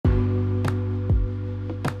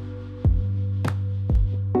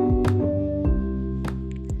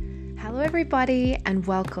everybody, and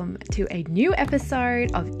welcome to a new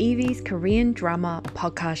episode of Evie's Korean Drama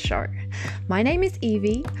Podcast Show. My name is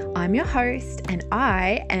Evie, I'm your host, and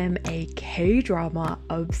I am a K-drama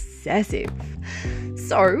obsessive.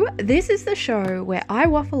 So, this is the show where I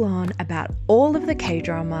waffle on about all of the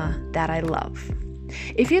K-drama that I love.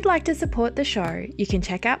 If you'd like to support the show, you can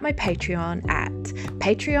check out my Patreon at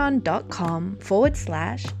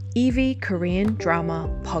patreon.com/Evie Korean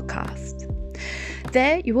Drama Podcast.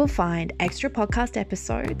 There you will find extra podcast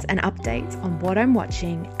episodes and updates on what I'm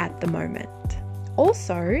watching at the moment.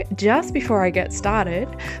 Also, just before I get started,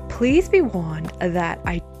 please be warned that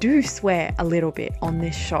I do swear a little bit on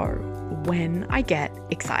this show when I get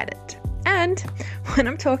excited. And when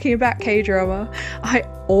I'm talking about K-drama, I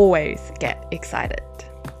always get excited.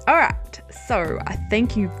 Alright, so I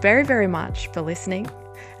thank you very, very much for listening,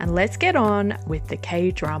 and let's get on with the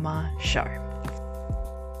K-drama show.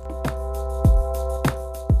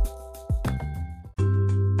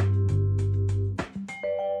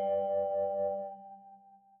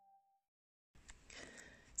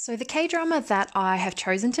 So the K-drama that I have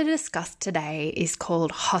chosen to discuss today is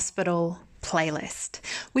called Hospital Playlist,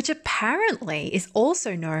 which apparently is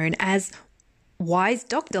also known as Wise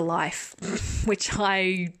Doctor Life, which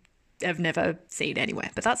I have never seen anywhere,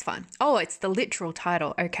 but that's fine. Oh, it's the literal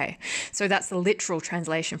title. Okay. So that's the literal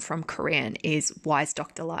translation from Korean is Wise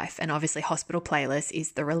Doctor Life. And obviously Hospital Playlist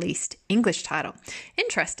is the released English title.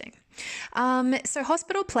 Interesting. So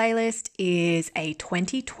Hospital Playlist is a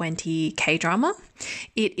 2020 K-drama.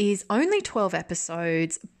 It is only 12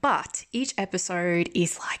 episodes, but each episode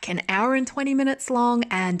is like an hour and 20 minutes long,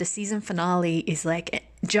 and the season finale is like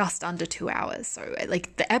just under 2 hours. So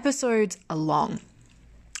like the episodes are long.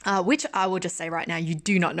 Which I will just say right now, you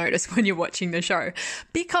do not notice when you're watching the show,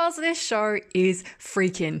 because this show is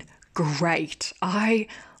freaking great. I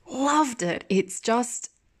loved it. It's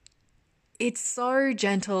so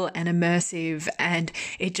gentle and immersive, and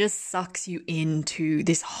it just sucks you into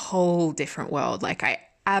this whole different world. Like, I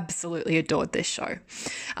absolutely adored this show.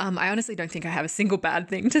 I honestly don't think I have a single bad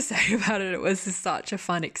thing to say about it. It was just such a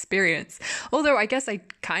fun experience. Although I guess I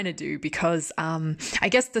kind of do, because I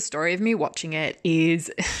guess the story of me watching it is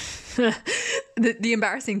the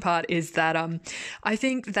embarrassing part is that I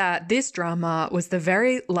think that this drama was the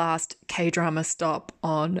very last K-drama stop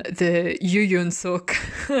on the Yoo Yun-suk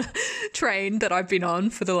train that I've been on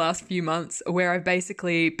for the last few months, where I've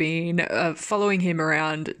basically been following him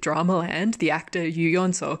around Dramaland, the actor Yoo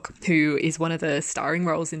Yun-suk, who is one of the starring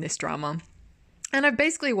roles in this drama. And I've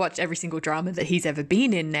basically watched every single drama that he's ever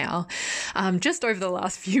been in now, just over the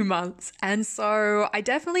last few months. And so I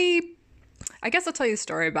guess I'll tell you a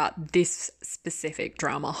story about this specific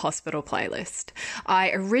drama, Hospital Playlist.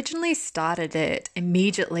 I originally started it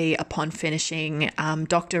immediately upon finishing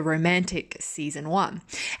Dr. Romantic Season 1.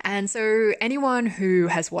 And so anyone who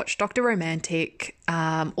has watched Dr. Romantic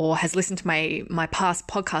or has listened to my past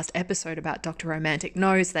podcast episode about Dr. Romantic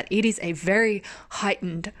knows that it is a very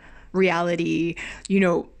heightened reality,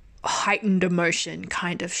 heightened emotion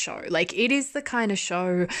kind of show. Like, it is the kind of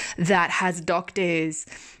show that has doctors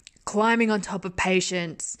climbing on top of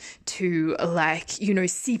patients to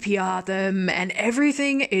CPR them, and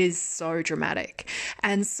everything is so dramatic.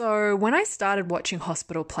 And so when I started watching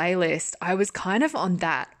Hospital Playlist, I was kind of on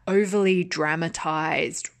that overly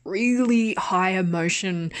dramatized, really high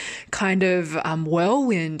emotion kind of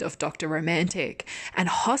whirlwind of Dr. Romantic. And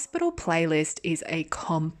Hospital Playlist is a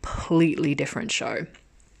completely different show.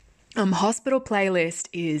 Hospital Playlist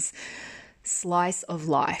is slice of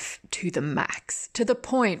life to the max, to the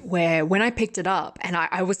point where when I picked it up, and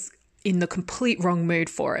I was in the complete wrong mood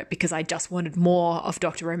for it because I just wanted more of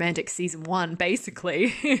Dr. Romantic Season 1,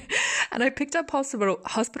 basically. And I picked up Hospital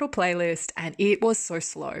Playlist, and it was so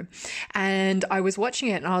slow. And I was watching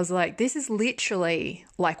it and I was like, this is literally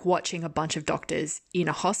like watching a bunch of doctors in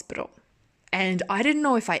a hospital. And I didn't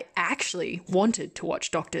know if I actually wanted to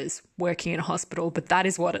watch doctors working in a hospital, but that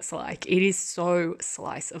is what it's like. It is so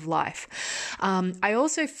slice of life. I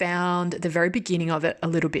also found the very beginning of it a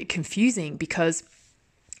little bit confusing, because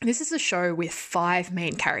this is a show with 5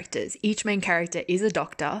 main characters. Each main character is a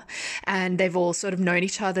doctor, and they've all sort of known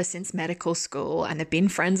each other since medical school, and they've been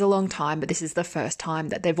friends a long time, but this is the first time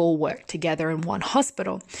that they've all worked together in one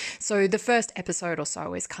hospital. So the first episode or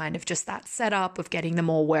so is kind of just that setup of getting them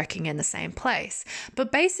all working in the same place.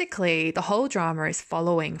 But basically, the whole drama is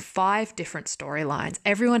following 5 different storylines.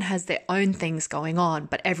 Everyone has their own things going on,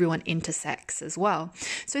 but everyone intersects as well.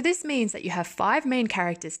 So this means that you have 5 main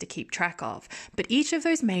characters to keep track of, but each of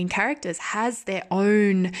those main characters has their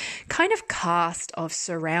own kind of cast of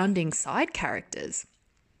surrounding side characters.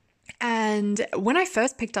 And when I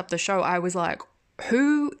first picked up the show, I was like,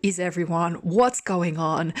 who is everyone? What's going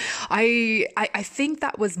on? I think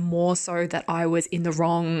that was more so that I was in the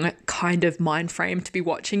wrong kind of mind frame to be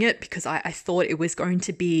watching it, because I thought it was going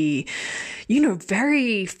to be,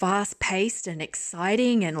 very fast paced and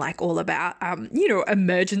exciting and like all about,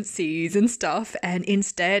 emergencies and stuff. And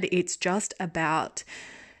instead it's just about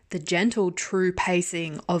the gentle, true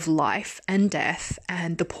pacing of life and death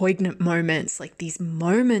and the poignant moments, like these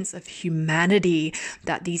moments of humanity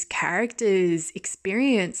that these characters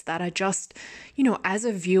experience that are just, as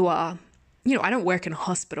a viewer, I don't work in a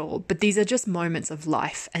hospital, but these are just moments of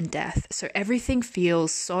life and death. So everything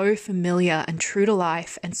feels so familiar and true to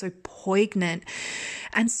life and so poignant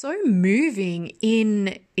and so moving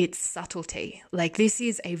in its subtlety. Like, this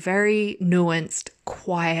is a very nuanced,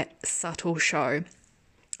 quiet, subtle show.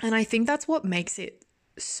 And I think that's what makes it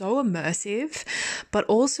so immersive, but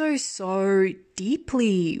also so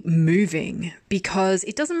deeply moving, because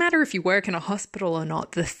it doesn't matter if you work in a hospital or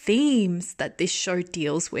not, the themes that this show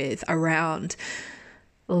deals with around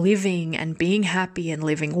living and being happy and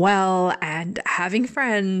living well and having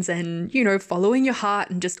friends and, following your heart,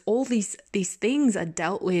 and just all these things are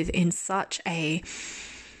dealt with in such a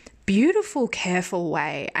beautiful, careful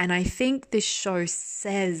way. And I think this show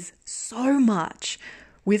says so much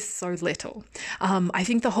with so little. I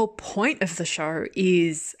think the whole point of the show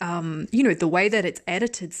is, the way that it's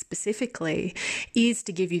edited specifically is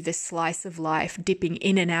to give you this slice of life dipping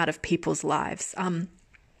in and out of people's lives.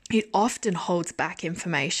 It often holds back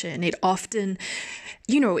information. It often,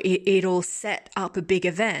 it'll set up a big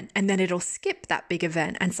event and then it'll skip that big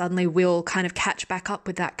event, and suddenly we'll kind of catch back up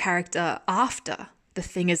with that character after the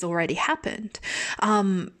thing has already happened.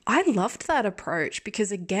 I loved that approach because,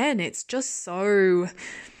 again, it's just so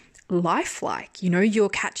lifelike. You're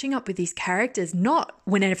catching up with these characters not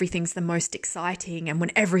when everything's the most exciting and when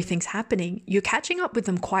everything's happening. You're catching up with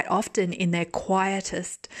them quite often in their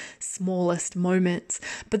quietest, smallest moments.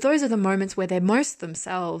 But those are the moments where they're most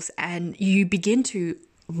themselves, and you begin to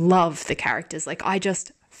love the characters. Like, I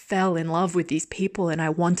just fell in love with these people and I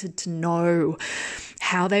wanted to know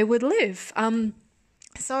how they would live.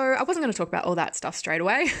 So I wasn't going to talk about all that stuff straight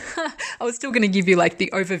away. I was still going to give you like the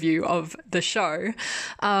overview of the show.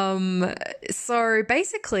 So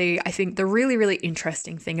basically, I think the really, really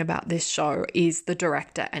interesting thing about this show is the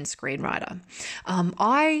director and screenwriter.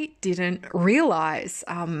 I didn't realize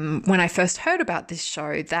when I first heard about this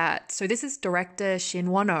show so this is director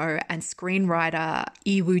Shin Won-oh and screenwriter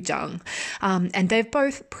Lee Woo-jung. And they've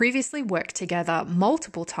both previously worked together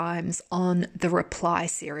multiple times on the Reply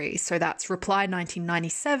series. So that's Reply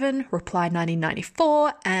 1997, Reply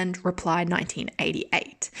 1994, and Reply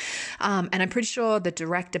 1988. And I'm pretty sure the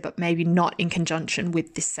director, but maybe not in conjunction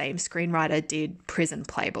with this same screenwriter, did Prison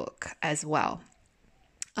Playbook as well.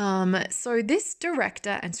 So this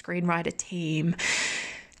director and screenwriter team,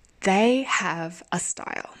 they have a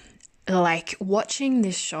style. Like, watching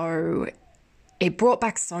this show, it brought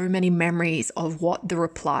back so many memories of what the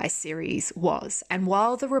Reply series was. And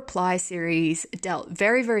while the Reply series dealt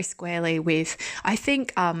very, very squarely with, I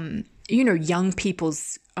think, young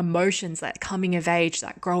people's emotions, that coming of age,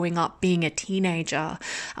 that growing up, being a teenager,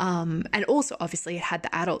 and also obviously it had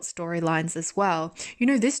the adult storylines as well.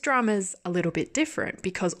 This drama's a little bit different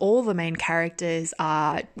because all the main characters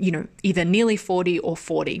are, either nearly 40 or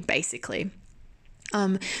 40, basically.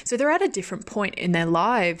 So they're at a different point in their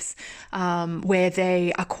lives where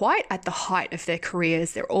they are quite at the height of their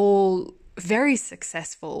careers. They're all very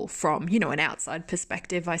successful from, an outside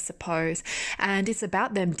perspective, I suppose. And it's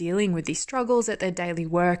about them dealing with these struggles at their daily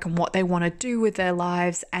work and what they want to do with their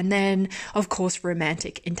lives. And then, of course,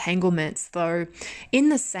 romantic entanglements, though in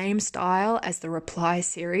the same style as the Reply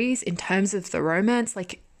series in terms of the romance.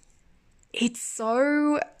 Like, it's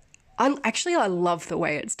so... I love the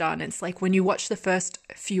way it's done. It's like when you watch the first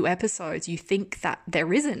few episodes, you think that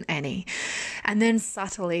there isn't any. And then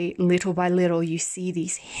subtly, little by little, you see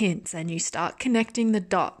these hints and you start connecting the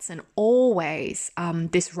dots. And always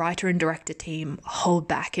this writer and director team hold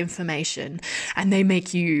back information and they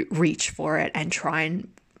make you reach for it and try and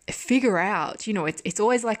figure out, it's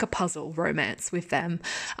always like a puzzle romance with them.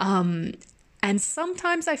 And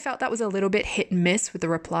sometimes I felt that was a little bit hit and miss with the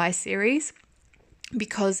Reply series.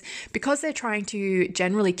 Because they're trying to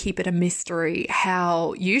generally keep it a mystery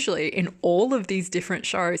how usually in all of these different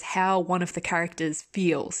shows how one of the characters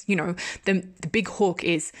feels. The big hook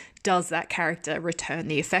is, does that character return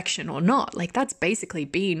the affection or not? Like, that's basically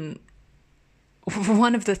been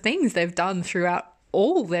one of the things they've done throughout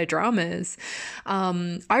all their dramas.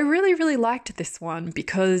 I really, really liked this one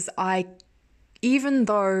because I even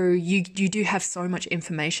though you do have so much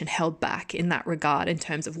information held back in that regard in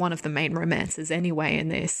terms of one of the main romances anyway in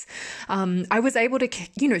this, I was able to,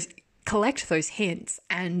 collect those hints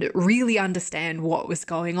and really understand what was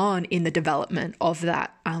going on in the development of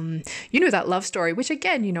that, that love story, which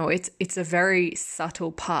again, it's a very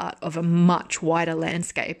subtle part of a much wider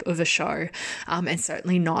landscape of a show, and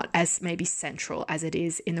certainly not as maybe central as it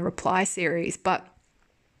is in the Reply series. But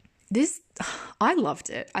this, I loved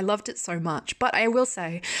it. I loved it so much. But I will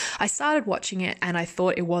say, I started watching it and I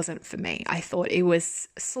thought it wasn't for me. I thought it was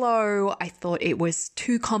slow. I thought it was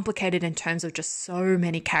too complicated in terms of just so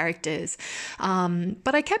many characters.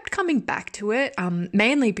 But I kept coming back to it,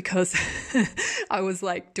 mainly because I was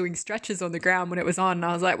like doing stretches on the ground when it was on. And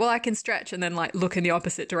I was like, well, I can stretch and then like look in the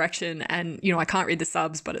opposite direction. And, I can't read the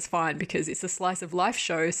subs, but it's fine because it's a slice of life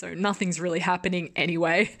show. So nothing's really happening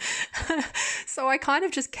anyway. So I kind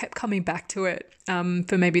of just kept coming back to it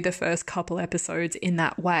for maybe the first couple episodes in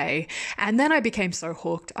that way. And then I became so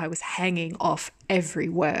hooked. I was hanging off every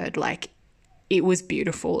word. Like, it was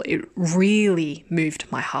beautiful. It really moved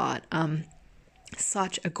my heart.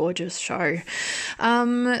 Such a gorgeous show.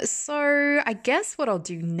 So I guess what I'll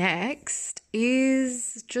do next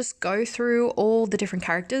is just go through all the different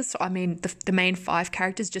characters. So, I mean, the main 5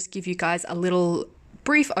 characters, just give you guys a little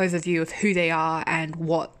brief overview of who they are and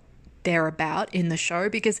what they're about in the show,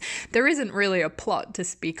 because there isn't really a plot to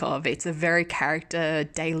speak of. It's a very character,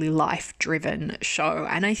 daily life driven show.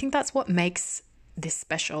 And I think that's what makes this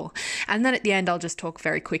special. And then at the end, I'll just talk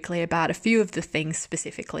very quickly about a few of the things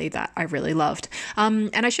specifically that I really loved. And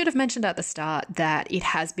I should have mentioned at the start that it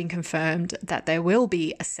has been confirmed that there will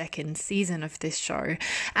be a second season of this show.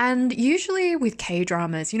 And usually with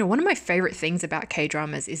K-dramas, one of my favorite things about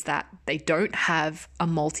K-dramas is that they don't have a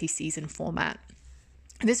multi-season format.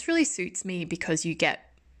 This really suits me because you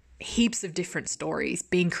get heaps of different stories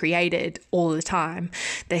being created all the time.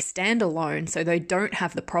 They're standalone, so they don't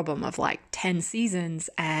have the problem of like 10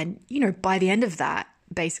 seasons. And, by the end of that,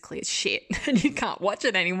 basically it's shit and you can't watch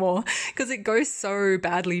it anymore because it goes so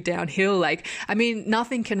badly downhill. Like, I mean,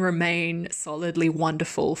 nothing can remain solidly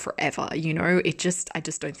wonderful forever, I just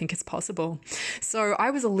don't think it's possible. So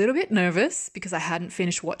I was a little bit nervous because I hadn't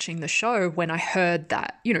finished watching the show when I heard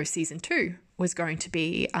that, season 2 was going to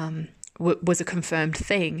be, was a confirmed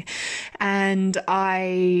thing. And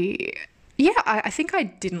I think I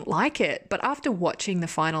didn't like it. But after watching the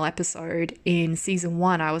final episode in season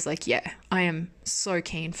 1, I was like, yeah, I am so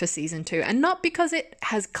keen for season 2. And not because it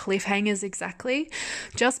has cliffhangers exactly,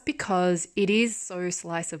 just because it is so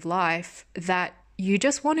slice of life that you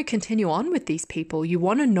just want to continue on with these people. You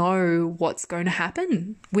want to know what's going to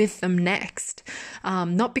happen with them next.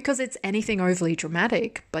 Not because it's anything overly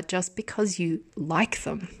dramatic, but just because you like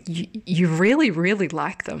them. You really, really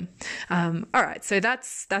like them. All right, so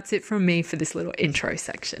that's it from me for this little intro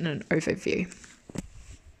section and overview.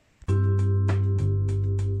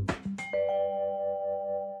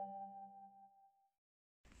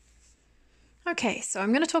 Okay, so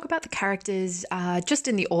I'm going to talk about the characters just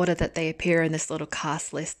in the order that they appear in this little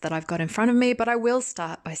cast list that I've got in front of me, but I will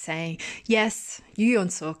start by saying, yes, Yoo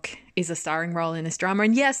Yeon-suk is a starring role in this drama,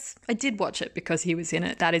 and yes, I did watch it because he was in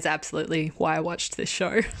it. That is absolutely why I watched this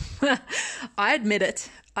show. I admit it.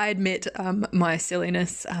 I admit my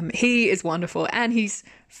silliness. He is wonderful, and he's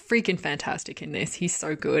freaking fantastic in this. He's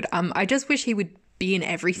so good. I just wish he would be in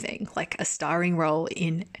everything, like a starring role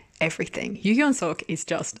in everything. Yoo Yeon-suk is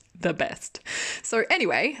just the best. So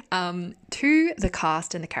anyway, to the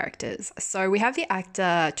cast and the characters. So we have the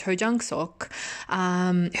actor Cho Jung-suk,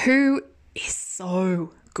 who is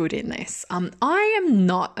so good in this. I am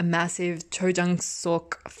not a massive Cho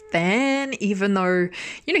Jung-suk fan, even though,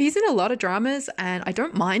 he's in a lot of dramas and I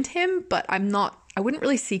don't mind him, but I wouldn't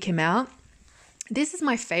really seek him out. This is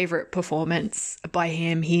my favorite performance by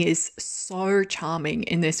him. He is so charming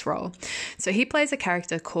in this role. So he plays a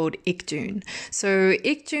character called Ik-jun. So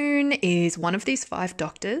Ik-jun is one of these 5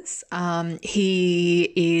 doctors.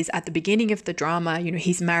 He is at the beginning of the drama,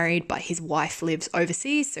 he's married, but his wife lives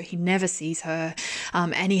overseas, so he never sees her.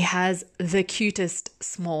 And he has the cutest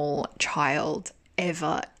small child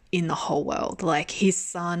ever in the whole world. Like, his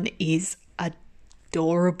son is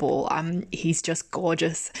adorable. He's just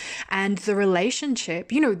gorgeous. And the relationship,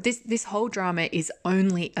 this whole drama is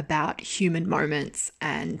only about human moments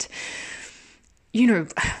and,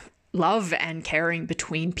 love and caring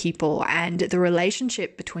between people. And the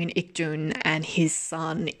relationship between Ik-jun and his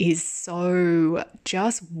son is so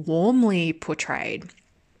just warmly portrayed.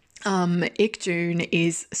 Ik-jun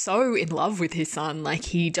is so in love with his son, like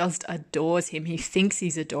he just adores him. He thinks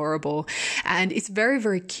he's adorable, and it's very,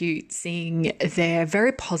 very cute seeing their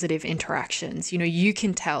very positive interactions. You know, you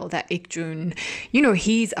can tell that Ik-jun, you know,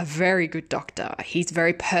 he's a very good doctor. He's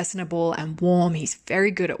very personable and warm. He's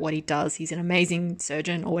very good at what he does. He's an amazing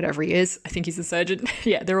surgeon or whatever he is. I think he's a surgeon.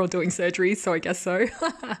 Yeah, they're all doing surgeries, so I guess so.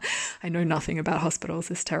 I know nothing about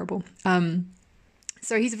hospitals. It's terrible.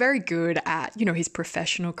 So he's very good at, you know, his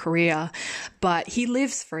professional career, but he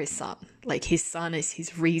lives for his son. Like his son is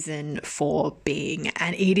his reason for being,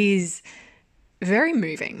 and it is very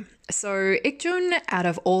moving. So Ik-jun, out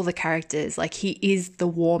of all the characters, like he is the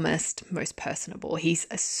warmest, most personable. He's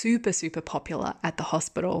a super, super popular at the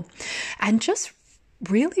hospital and just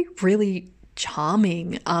really, really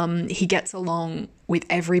charming. He gets along with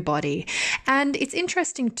everybody. And it's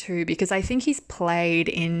interesting too, because I think he's played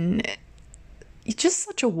in just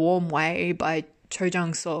such a warm way by Cho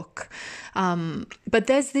Jang-suk. But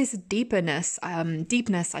there's this deepness,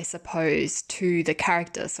 I suppose, to the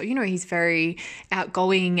character. So, you know, he's very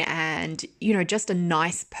outgoing and, you know, just a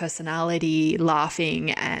nice personality,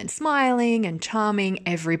 laughing and smiling and charming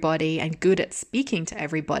everybody and good at speaking to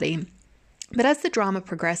everybody. But as the drama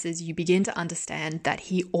progresses, you begin to understand that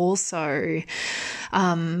he also,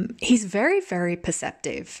 he's very, very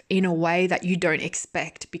perceptive in a way that you don't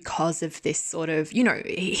expect because of this sort of, you know,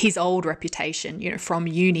 his old reputation, you know, from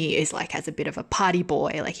uni is like as a bit of a party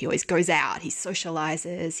boy. Like he always goes out, he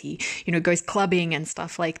socializes, he, you know, goes clubbing and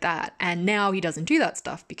stuff like that. And now he doesn't do that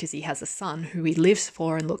stuff because he has a son who he lives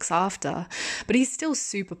for and looks after. But he's still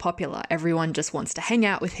super popular. Everyone just wants to hang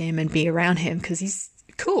out with him and be around him because he's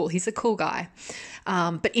cool. He's a cool guy,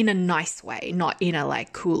 but in a nice way, not in a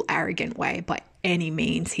like cool, arrogant way by any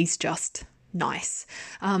means. He's just nice.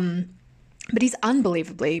 But he's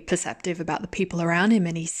unbelievably perceptive about the people around him,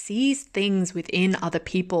 and he sees things within other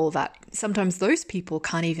people that sometimes those people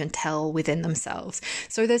can't even tell within themselves.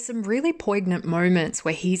 So there's some really poignant moments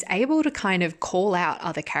where he's able to kind of call out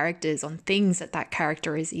other characters on things that that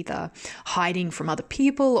character is either hiding from other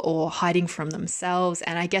people or hiding from themselves.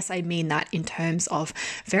 And I guess I mean that in terms of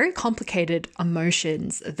very complicated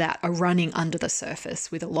emotions that are running under the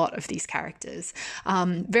surface with a lot of these characters.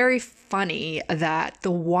 Very funny that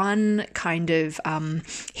the one kind of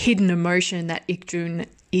hidden emotion that Ik-jun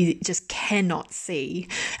just cannot see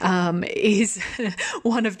is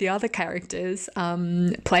one of the other characters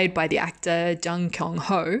played by the actor Jung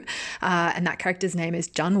Kyung-ho, and that character's name is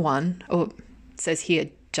Jun-won, or it says here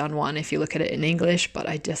Jun-won if you look at it in English, but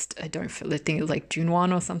I don't feel, I think it's like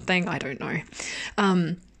Jun-won or something, I don't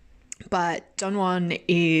know. But Jun-won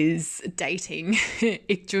is dating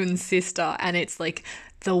Ik-jun's sister, and it's like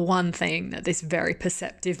the one thing that this very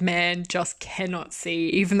perceptive man just cannot see,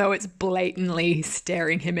 even though it's blatantly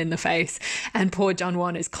staring him in the face. And poor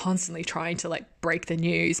Jun-won is constantly trying to like break the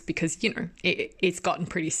news because, you know, it's gotten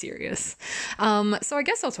pretty serious. So I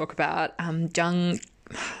guess I'll talk about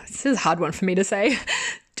this is a hard one for me to say.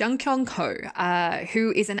 Jung Kyung-ho,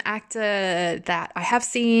 who is an actor that I have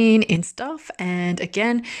seen in stuff, and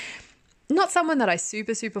again, not someone that I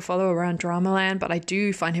super, super follow around Dramaland, but I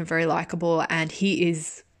do find him very likable, and he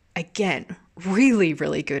is, again, really,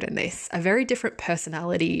 really good in this. A very different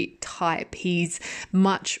personality type. He's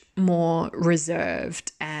much more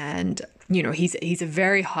reserved, and, you know, he's a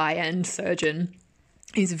very high-end surgeon.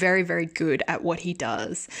 He's very, very good at what he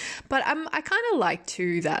does. But I kind of like,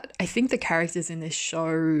 too, that I think the characters in this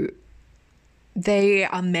show, they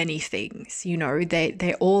are many things, you know,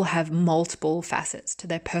 they all have multiple facets to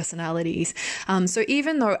their personalities. So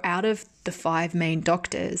even though out of the 5 main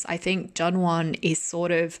doctors, I think Jun-won is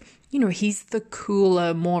sort of, you know, he's the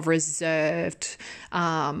cooler, more reserved,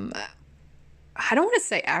 I don't want to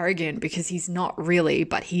say arrogant because he's not really,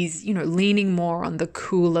 but he's, you know, leaning more on the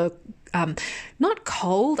cooler, not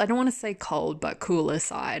cold, I don't want to say cold, but cooler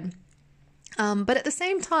side. But at the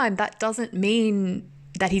same time, that doesn't mean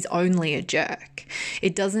that he's only a jerk.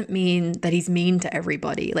 It doesn't mean that he's mean to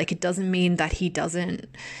everybody. Like, it doesn't mean that he doesn't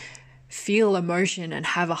feel emotion and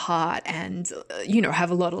have a heart and, you know,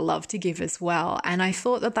 have a lot of love to give as well. And I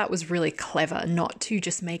thought that that was really clever, not to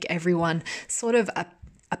just make everyone sort of a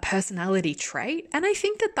personality trait. And I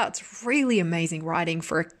think that that's really amazing writing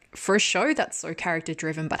for a show that's so character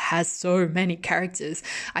driven but has so many characters.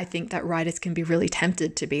 I think that writers can be really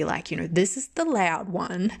tempted to be like, you know, this is the loud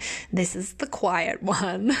one, this is the quiet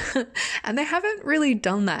one. And they haven't really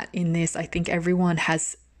done that in this. I think everyone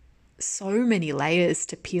has so many layers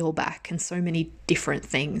to peel back and so many different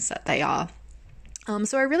things that they are.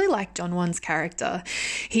 So I really like Jungwon's character.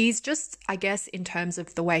 He's just, I guess, in terms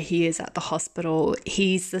of the way he is at the hospital,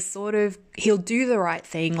 he's the sort of, he'll do the right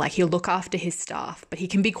thing, like he'll look after his staff, but he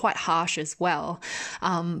can be quite harsh as well.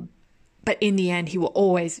 But in the end, he will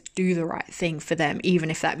always do the right thing for them,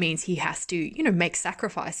 even if that means he has to, make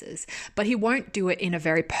sacrifices. But he won't do it in a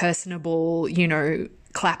very personable,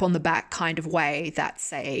 clap on the back kind of way that,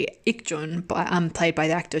 say, Ik-jun, played by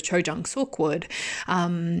the actor Cho Jung-suk, would.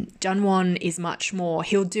 Jungwon is much more,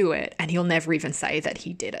 he'll do it and he'll never even say that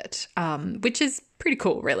he did it, which is pretty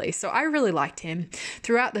cool, really. So I really liked him.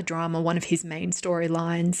 Throughout the drama, one of his main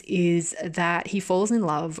storylines is that he falls in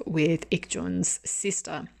love with Ik-jun's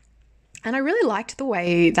sister. And I really liked the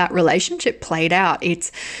way that relationship played out.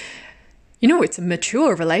 It's a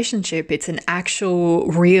mature relationship. It's an actual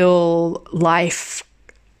real life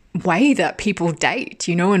way that people date,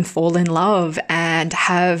 and fall in love and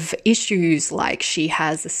have issues. Like, she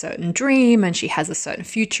has a certain dream and she has a certain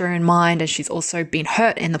future in mind, and she's also been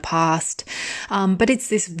hurt in the past. But it's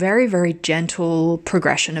this very, very gentle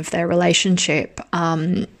progression of their relationship.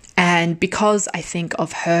 And because I think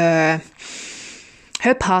of her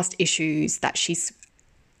past issues, that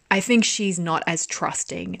I think she's not as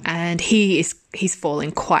trusting, and he's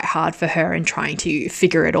falling quite hard for her and trying to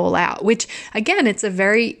figure it all out, which again, it's a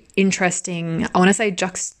very interesting, I want to say,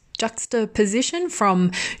 juxtaposition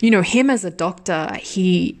from, him as a doctor.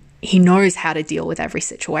 He knows how to deal with every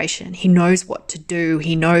situation. He knows what to do.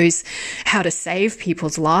 He knows how to save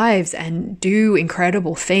people's lives and do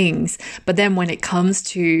incredible things. But then when it comes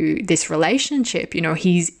to this relationship,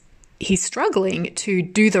 he's struggling to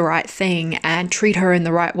do the right thing and treat her in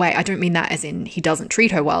the right way. I don't mean that as in he doesn't treat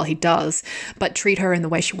her well, he does, but treat her in the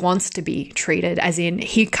way she wants to be treated, as in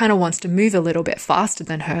he kind of wants to move a little bit faster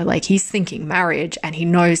than her. Like, he's thinking marriage and he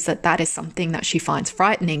knows that that is something that she finds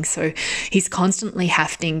frightening. So he's constantly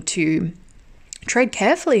having to tread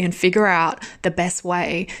carefully and figure out the best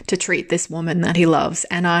way to treat this woman that he loves.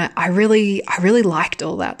 And I really liked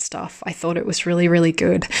all that stuff. I thought it was really, really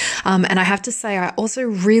good. And I have to say, I also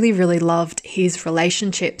really, really loved his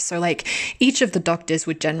relationship. So, like, each of the doctors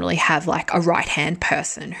would generally have like a right-hand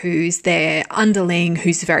person who's their underling,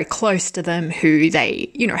 who's very close to them, who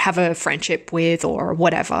they, have a friendship with or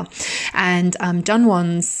whatever. And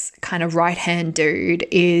Jungwon's kind of right-hand dude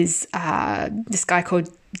is this guy called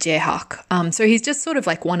Jae-hak. So he's just sort of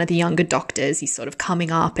like one of the younger doctors. He's sort of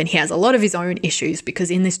coming up and he has a lot of his own issues, because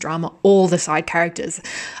in this drama, all the side characters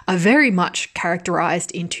are very much characterized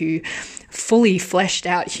into fully fleshed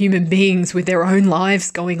out human beings with their own lives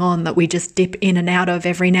going on that we just dip in and out of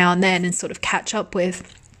every now and then and sort of catch up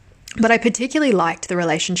with. But I particularly liked the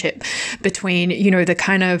relationship between, the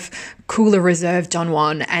kind of cooler, reserved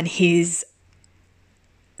Jungwon and his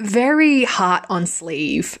very heart on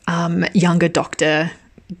sleeve younger doctor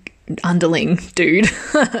underling dude.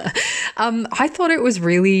 I thought it was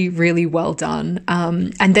really, really well done.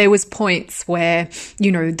 And there was points where,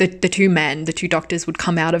 the two doctors would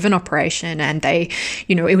come out of an operation and they,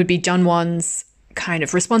 it would be Jungwon's kind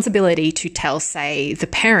of responsibility to tell, say, the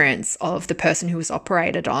parents of the person who was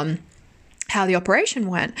operated on how the operation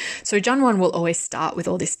went. So Jungwon will always start with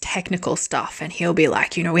all this technical stuff, and he'll be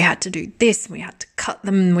like, we had to do this, we had to cut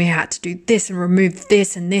them, we had to do this and remove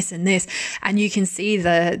this and this and this. And you can see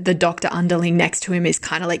the doctor underling next to him is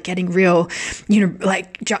kind of like getting real,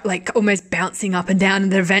 like almost bouncing up and down.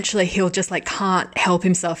 And then eventually he'll just like can't help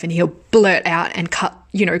himself and he'll blurt out and cut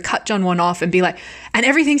Jungwon off and be like, and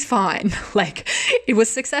everything's fine. Like, it was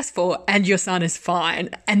successful and your son is fine.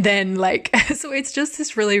 And then so it's just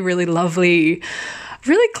this really, really lovely,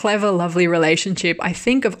 really clever, lovely relationship. I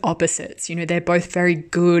think of opposites, they're both very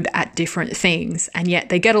good at different things and yet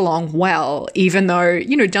they get along well, even though,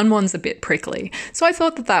 Jungwon's a bit prickly. So I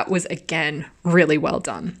thought that was, again, really well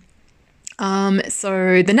done.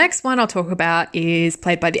 So the next one I'll talk about is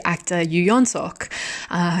played by the actor Yoo Yeon-suk,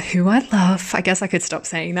 who I love. I guess I could stop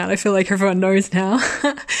saying that. I feel like everyone knows now.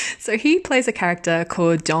 So he plays a character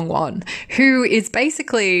called Jung-won, who is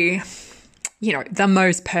basically, the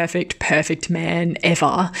most perfect man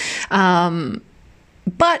ever.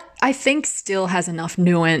 But I think still has enough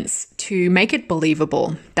nuance to make it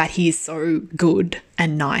believable that he's so good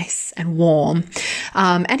and nice and warm.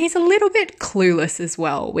 And he's a little bit clueless as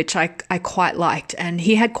well, which I quite liked. And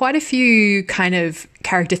he had quite a few kind of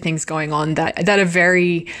character things going on that are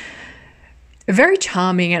very, very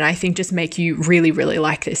charming, and I think just make you really, really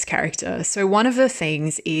like this character. So one of the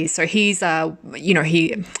things is, so he's, I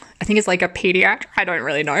think it's like a pediatric, I don't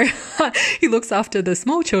really know. He looks after the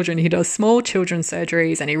small children. He does small children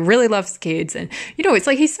surgeries and he really loves kids. And, it's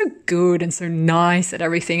like he's so good and so nice at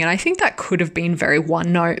everything. And I think that could have been very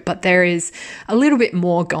one note, but there is a little bit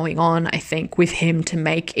more going on, I think, with him to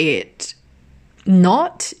make it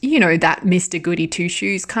not, that Mr. Goody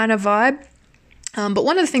Two-Shoes kind of vibe. But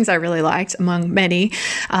one of the things I really liked, among many,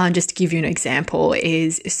 just to give you an example,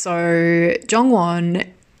 is so Jong-won,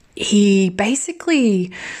 his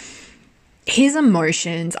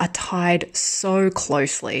emotions are tied so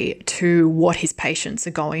closely to what his patients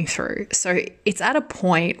are going through. So it's at a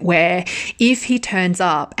point where if he turns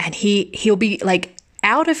up and he'll be like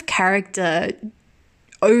out of character,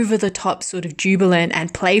 over the top, sort of jubilant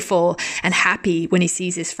and playful and happy when he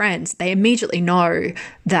sees his friends, they immediately know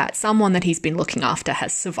that someone that he's been looking after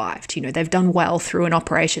has survived. They've done well through an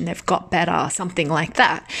operation, they've got better, something like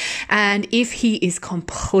that. And if he is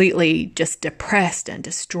completely just depressed and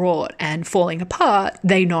distraught and falling apart,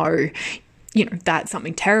 they know, that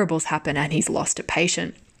something terrible's happened and he's lost a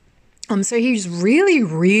patient. So he's really,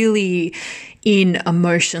 really in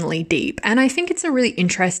emotionally deep. And I think it's a really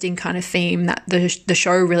interesting kind of theme that the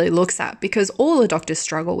show really looks at, because all the doctors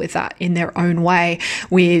struggle with that in their own way,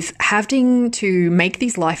 with having to make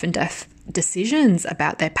these life and death decisions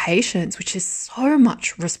about their patients, which is so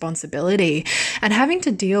much responsibility, and having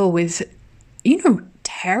to deal with,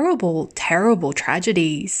 terrible, terrible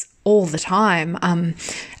tragedies all the time.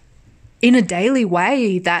 In a daily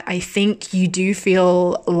way that I think you do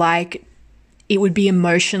feel like it would be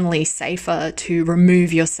emotionally safer to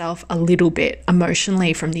remove yourself a little bit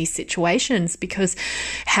emotionally from these situations, because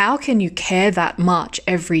how can you care that much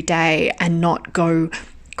every day and not go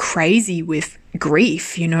crazy with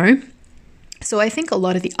grief, So I think a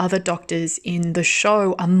lot of the other doctors in the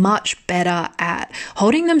show are much better at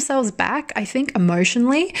holding themselves back, I think,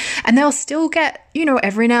 emotionally. And they'll still get,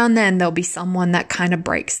 every now and then there'll be someone that kind of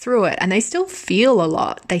breaks through it, and they still feel a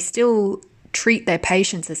lot. They still treat their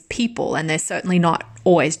patients as people, and they're certainly not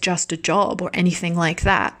always just a job or anything like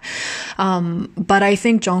that. But I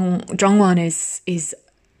think Jong-won is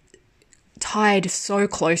tied so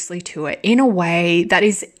closely to it in a way that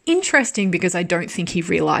is interesting, because I don't think he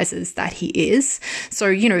realizes that he is.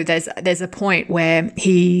 So, there's a point where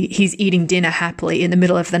he's eating dinner happily in the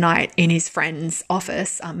middle of the night in his friend's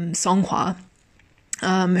office, Songhwa,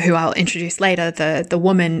 who I'll introduce later, the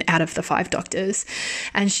woman out of the 5 doctors.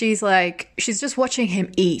 And she's just watching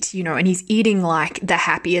him eat, and he's eating like the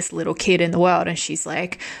happiest little kid in the world. And she's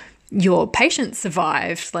like, your patient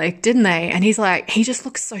survived, didn't they? And he's like, he just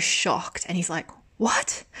looks so shocked. And he's like,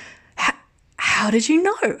 what? How did you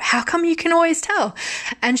know? How come you can always tell?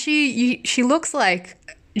 And she looks like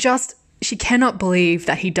she cannot believe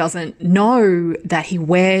that he doesn't know that he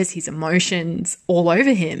wears his emotions all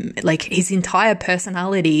over him. Like, his entire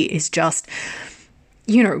personality is just,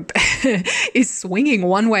 is swinging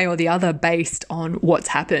one way or the other based on what's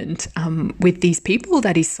happened with these people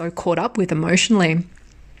that he's so caught up with emotionally.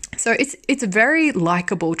 So it's a very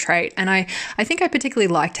likable trait. And I think I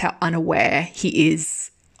particularly liked how unaware he is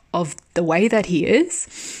of the way that he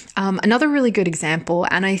is. Another really good example,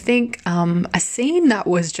 and I think a scene that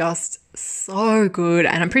was just so good,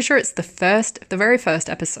 and I'm pretty sure it's the very first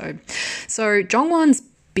episode. So Jong-won's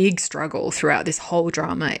big struggle throughout this whole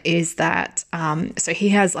drama is that so he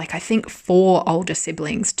has I think 4 older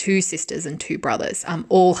siblings, 2 sisters and 2 brothers,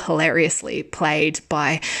 all hilariously played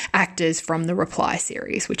by actors from the Reply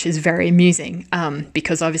series, which is very amusing,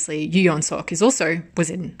 because obviously Yoo Yeon-seok was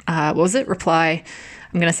in was it Reply?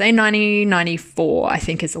 I'm going to say 1994, I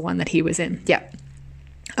think, is the one that he was in. Yeah.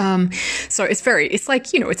 So it's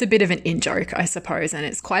it's a bit of an in-joke, I suppose, and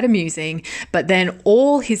it's quite amusing. But then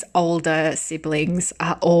all his older siblings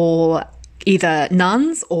are all either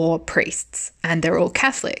nuns or priests, and they're all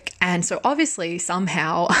Catholic. And so obviously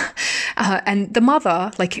somehow, and the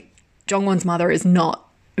mother, Jong-won's mother, is not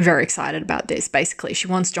very excited about this. Basically, she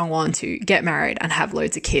wants Jong-won to get married and have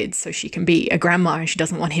loads of kids so she can be a grandma, and she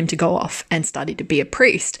doesn't want him to go off and study to be a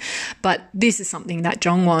priest. But this is something that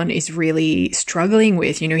Jong-won is really struggling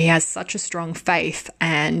with. He has such a strong faith,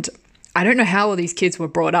 and I don't know how all these kids were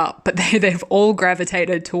brought up, but they've all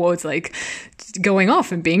gravitated towards going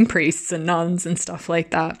off and being priests and nuns and stuff like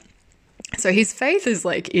that. So his faith is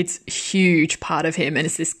it's a huge part of him, and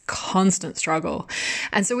it's this constant struggle.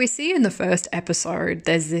 And so we see in the first episode,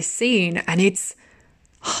 there's this scene, and it's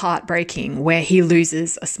heartbreaking, where he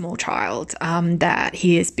loses a small child that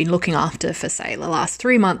he has been looking after for, say, the last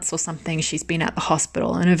 3 months or something. She's been at the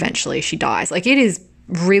hospital, and eventually she dies. It is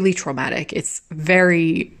really traumatic. It's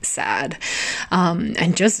very sad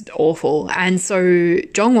and just awful. And so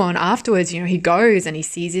Jongwon afterwards, he goes and he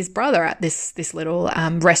sees his brother at this little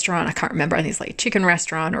restaurant. I can't remember. I think it's like a chicken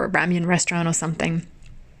restaurant or a ramen restaurant or something.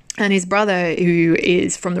 And his brother, who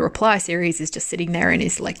is from the Reply series, is just sitting there in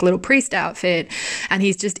his like little priest outfit, and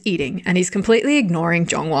he's just eating, and he's completely ignoring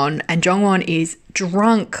Jongwon, and Jongwon is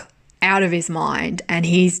drunk out of his mind, and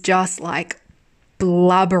he's just like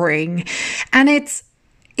blubbering, and it's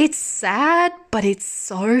sad, but it's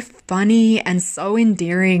so funny and so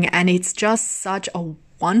endearing, and it's just such a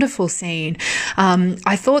wonderful scene.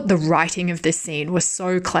 I thought the writing of this scene was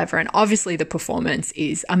so clever, and obviously the performance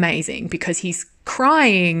is amazing because he's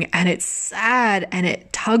crying and it's sad and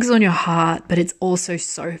it tugs on your heart, but it's also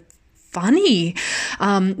so funny.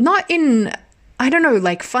 Not in, I don't know,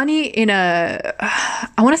 like funny in a,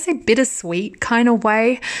 I want to say bittersweet kind of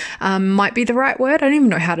way, might be the right word. I don't even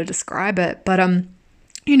know how to describe it, but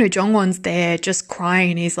Jongwon's there just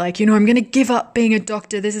crying. He's like, I'm going to give up being a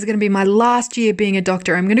doctor. This is going to be my last year being a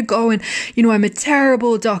doctor. I'm going to go and, I'm a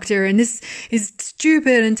terrible doctor and this is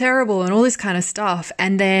stupid and terrible and all this kind of stuff.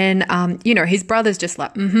 And then, his brother's just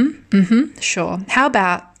like, sure. How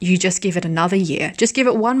about you just give it another year? Just give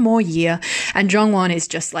it one more year. And Jongwon is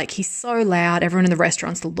just like, he's so loud. Everyone in the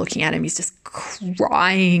restaurant's looking at him. He's just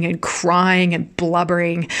crying and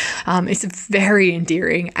blubbering. It's very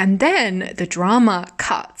endearing. And then the drama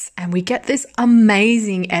cuts and we get this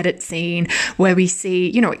amazing edit scene where we see,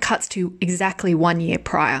 it cuts to exactly 1 year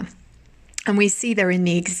prior. And we see they're in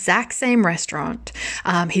the exact same restaurant.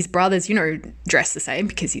 His brother's, dressed the same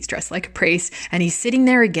because he's dressed like a priest. And he's sitting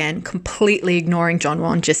there again, completely ignoring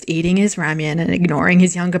Jongwon, just eating his ramen and ignoring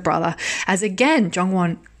his younger brother. As again,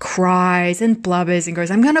 Jongwon cries and blubbers and goes,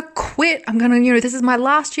 I'm going to quit. I'm going to, this is my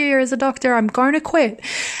last year as a doctor. I'm going to quit.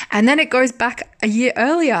 And then it goes back a year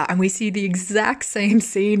earlier and we see the exact same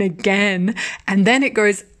scene again. And then it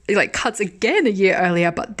goes, cuts again a year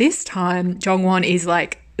earlier. But this time, Jongwon is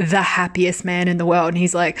like, the happiest man in the world. And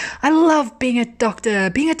he's like, I love being a doctor.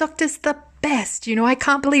 Being a doctor's the best. I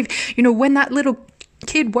can't believe, when that little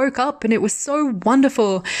kid woke up and it was so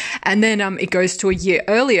wonderful. And then it goes to a year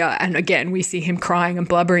earlier. And again, we see him crying and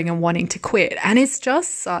blubbering and wanting to quit. And it's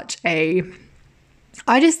just I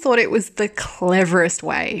just thought it was the cleverest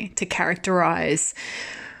way to characterize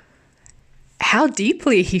how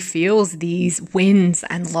deeply he feels these wins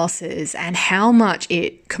and losses and how much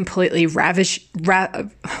it completely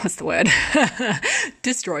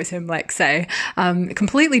destroys him,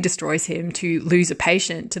 completely destroys him to lose a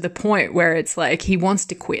patient to the point where it's like he wants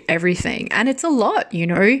to quit everything. And it's a lot,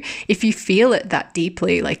 if you feel it that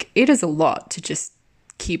deeply, it is a lot to just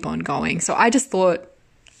keep on going. So I just thought,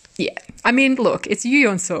 yeah, I mean, look, it's Yoo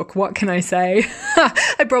Yeon-suk. What can I say?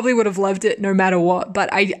 I probably would have loved it no matter what. But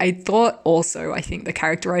I thought also, I think the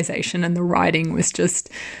characterization and the writing was just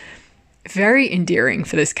very endearing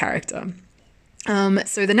for this character.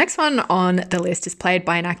 So the next one on the list is played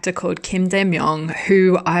by an actor called Kim Dae-myung,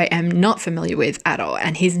 who I am not familiar with at all.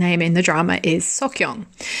 And his name in the drama is Seok-young.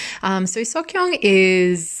 So Seok-young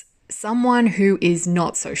is someone who is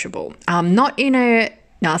not sociable, not in a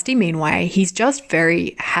nasty, mean way. He's just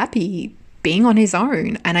very happy being on his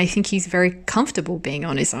own. And I think he's very comfortable being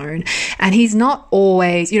on his own. And he's not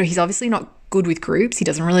always, he's obviously not good with groups. He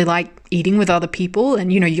doesn't really like eating with other people.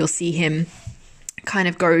 And, you'll see him kind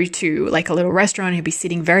of go to a little restaurant. He'll be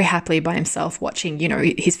sitting very happily by himself watching,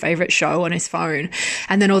 his favorite show on his phone.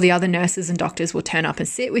 And then all the other nurses and doctors will turn up and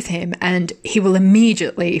sit with him and he will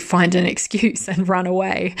immediately find an excuse and run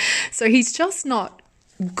away. So he's just not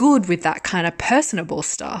good with that kind of personable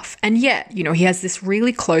stuff. And yet, he has this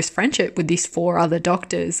really close friendship with these 4 other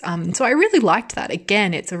doctors. So I really liked that.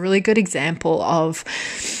 Again, it's a really good example of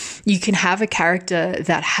you can have a character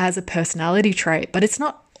that has a personality trait, but it's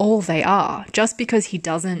not all they are. Just because he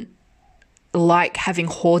doesn't like having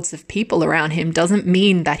hordes of people around him doesn't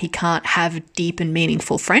mean that he can't have deep and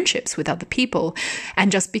meaningful friendships with other people.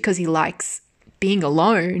 And just because he likes being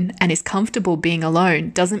alone and is comfortable being alone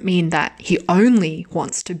doesn't mean that he only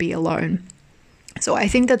wants to be alone. So I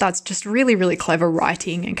think that that's just really, really clever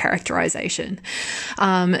writing and characterization.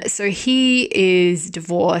 So he is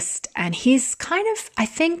divorced and he's kind of, I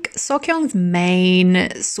think Seok-young's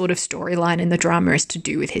main sort of storyline in the drama is to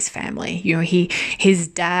do with his family. His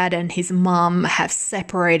dad and his mum have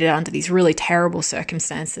separated under these really terrible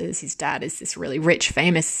circumstances. His dad is this really rich,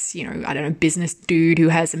 famous, business dude who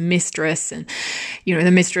has a mistress and,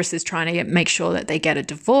 the mistress is trying to make sure that they get a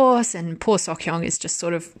divorce and poor Seok-young is just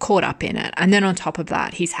sort of caught up in it. And then on top of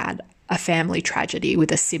that, he's had a family tragedy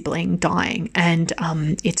with a sibling dying. And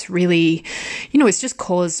it's really, it's just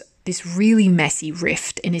caused this really messy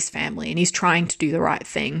rift in his family, and he's trying to do the right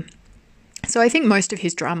thing. So I think most of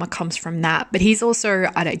his drama comes from that. But he's also,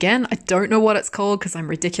 I don't know what it's called because I'm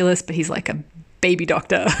ridiculous, but he's like a baby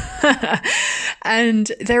doctor.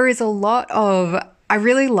 And there is a lot of, I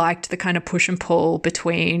really liked the kind of push and pull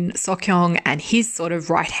between Seok-hyung and his sort of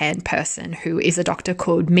right-hand person, who is a doctor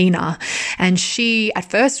called Mina. And she at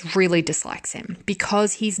first really dislikes him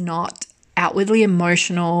because he's not outwardly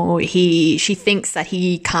emotional. She thinks that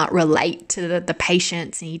he can't relate to the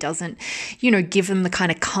patients, and he doesn't, give them the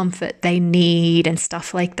kind of comfort they need and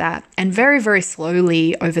stuff like that. And very, very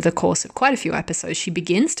slowly over the course of quite a few episodes, she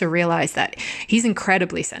begins to realize that he's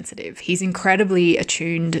incredibly sensitive. He's incredibly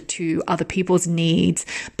attuned to other people's needs,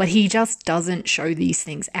 but he just doesn't show these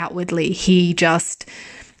things outwardly. He just,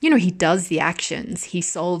 he does the actions. He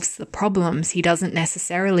solves the problems. He doesn't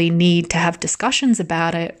necessarily need to have discussions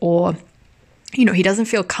about it, or he doesn't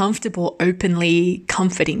feel comfortable openly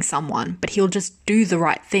comforting someone, but he'll just do the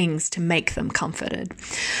right things to make them comforted,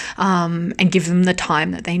 and give them the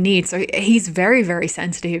time that they need. So he's very, very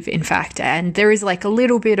sensitive, in fact, and there is like a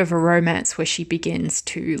little bit of a romance where she begins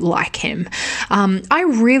to like him. I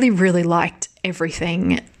really, really liked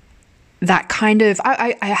everything. That kind of,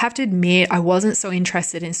 I have to admit, I wasn't so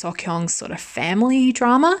interested in Seok-hyung's sort of family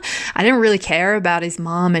drama. I didn't really care about his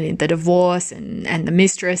mom and the divorce and the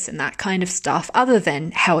mistress and that kind of stuff, other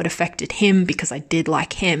than how it affected him, because I did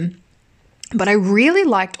like him. But I really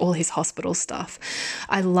liked all his hospital stuff.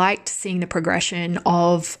 I liked seeing the progression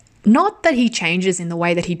of, not that he changes in the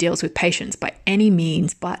way that he deals with patients by any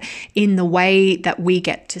means, but in the way that we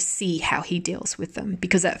get to see how he deals with them.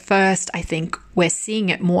 Because at first, I think we're seeing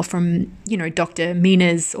it more from, Dr.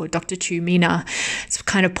 Mina's, or Dr. Chu Mina,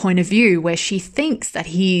 kind of point of view, where she thinks that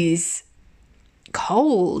he's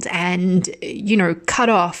cold and, cut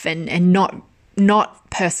off and not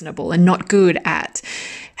personable and not good at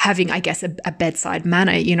having, I guess, a bedside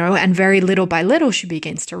manner, and very little by little, she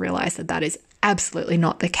begins to realize that that is absolutely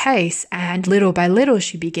not the case. And little by little,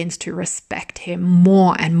 she begins to respect him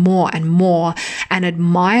more and more and more, and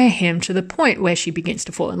admire him to the point where she begins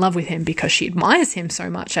to fall in love with him because she admires him so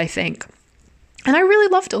much, I think. And I really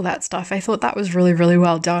loved all that stuff. I thought that was really, really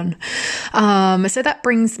well done. So that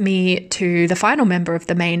brings me to the final member of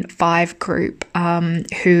the main five group,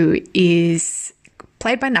 who is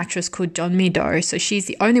played by an actress called Jeon Mi-do. So she's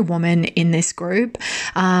the only woman in this group.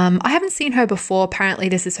 I haven't seen her before. Apparently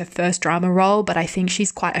this is her first drama role, but I think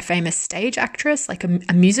she's quite a famous stage actress, like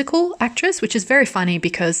a musical actress, which is very funny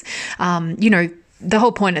because, the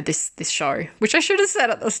whole point of this show, which I should have said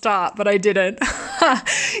at the start, but I didn't,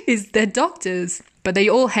 is they're doctors, but they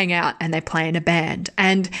all hang out and they play in a band.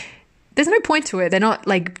 And there's no point to it. They're not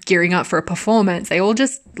like gearing up for a performance. They all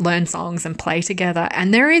just learn songs and play together.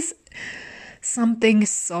 And there is something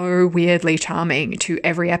so weirdly charming to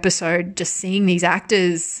every episode, just seeing these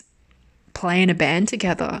actors play in a band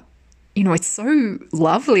together. It's so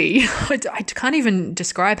lovely. I can't even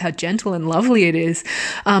describe how gentle and lovely it is.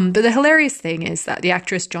 But the hilarious thing is that the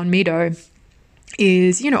actress Jeon Mi-do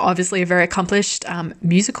is, obviously a very accomplished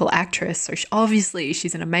musical actress. So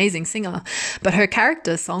she's an amazing singer. But her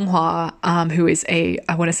character, Songhwa, who is I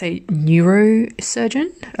want to say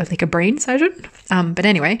neurosurgeon, like a brain surgeon. But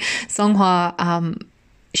anyway, Songhwa,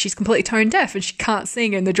 she's completely tone deaf and she can't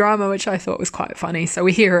sing in the drama, which I thought was quite funny. So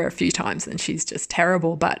we hear her a few times and she's just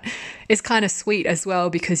terrible, but it's kind of sweet as well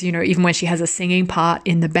because, even when she has a singing part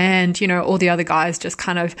in the band, all the other guys just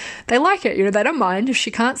kind of, they like it, they don't mind if she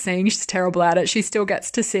can't sing, she's terrible at it. She still gets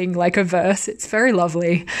to sing like a verse. It's very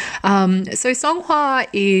lovely. So Songhwa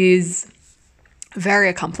is very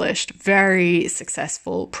accomplished, very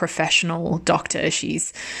successful, professional doctor.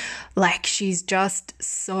 She's just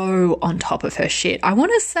so on top of her shit. I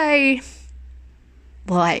want to say,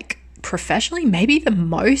 professionally, maybe the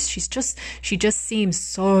most. she just seems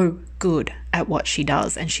so good at what she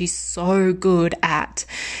does, and she's so good at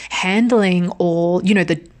handling all,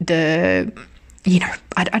 I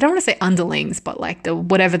don't want to say underlings, but like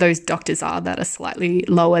whatever those doctors are that are slightly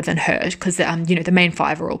lower than her, because the main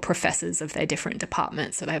five are all professors of their different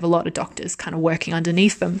departments, so they have a lot of doctors kind of working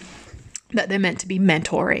underneath them that they're meant to be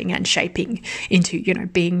mentoring and shaping into,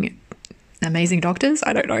 being amazing doctors.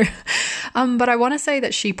 I don't know. But I want to say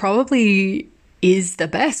that she probably is the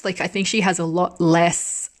best. I think she has a lot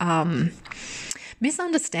less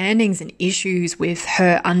misunderstandings and issues with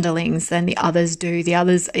her underlings than the others do. The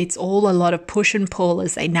others, it's all a lot of push and pull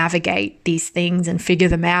as they navigate these things and figure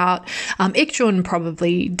them out. Ik-jun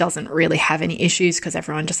probably doesn't really have any issues because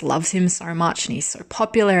everyone just loves him so much and he's so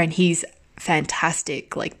popular and he's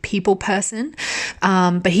fantastic people person,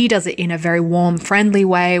 but he does it in a very warm, friendly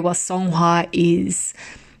way, while Songhwa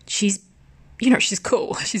she's she's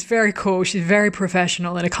cool. She's very cool. She's very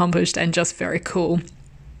professional and accomplished and just very cool.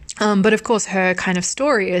 But of course, her kind of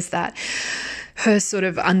story is that her sort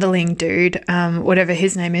of underling dude, whatever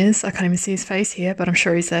his name is, I can't even see his face here, but I'm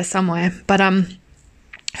sure he's there somewhere. But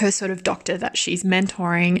her sort of doctor that she's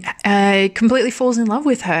mentoring completely falls in love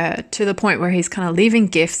with her to the point where he's kind of leaving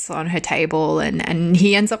gifts on her table, and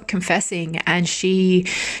he ends up confessing, and she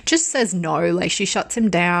just says no, like she shuts him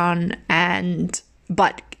down,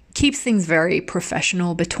 but keeps things very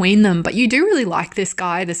professional between them. But you do really like this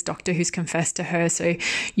guy, this doctor who's confessed to her, so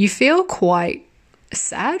you feel quite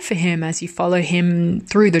sad for him as you follow him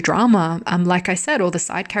through the drama. Like I said, all the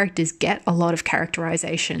side characters get a lot of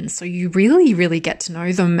characterization, so you really, really get to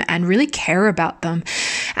know them and really care about them.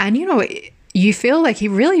 And you feel like he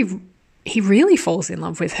really falls in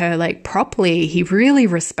love with her, like properly. He really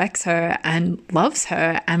respects her and loves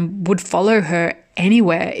her and would follow her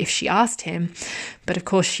anywhere if she asked him. But of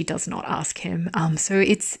course she does not ask him. So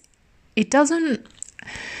it doesn't,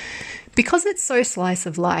 because it's so slice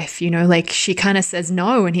of life, like she kind of says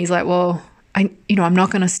no, and he's like, well, I'm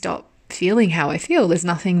not going to stop feeling how I feel. There's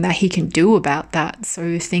nothing that he can do about that.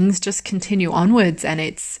 So things just continue onwards, and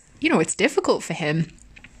it's difficult for him.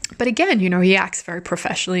 But again, he acts very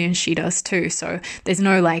professionally, and she does too. So there's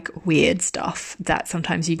no like weird stuff that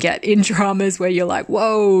sometimes you get in dramas where you're like,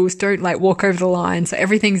 whoa, don't like walk over the line. So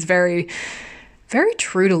everything's very, very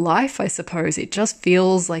true to life, I suppose. It just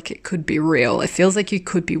feels like it could be real. It feels like you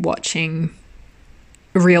could be watching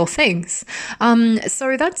real things.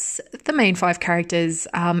 So that's the main 5 characters.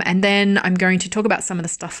 And then I'm going to talk about some of the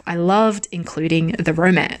stuff I loved, including the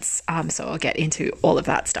romance. So I'll get into all of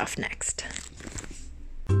that stuff next.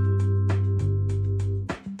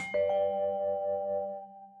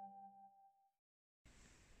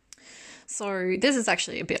 So this is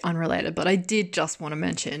actually a bit unrelated, but I did just want to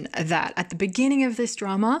mention that at the beginning of this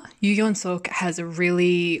drama, Yoo Yeon-seok has a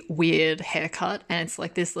really weird haircut, and it's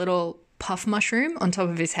like this little puff mushroom on top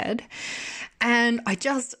of his head. And I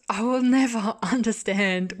will never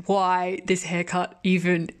understand why this haircut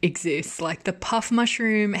even exists. Like the puff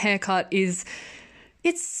mushroom haircut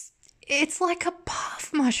it's like a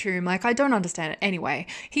puff mushroom. Like, I don't understand it. Anyway,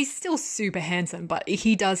 he's still super handsome, but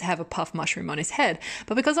he does have a puff mushroom on his head.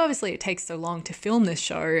 But because obviously it takes so long to film this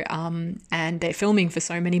show, and they're filming for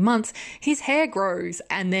so many months, his hair grows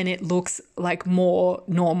and then it looks like more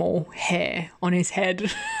normal hair on his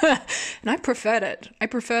head. And I preferred it. I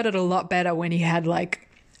preferred it a lot better when he had like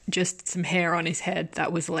just some hair on his head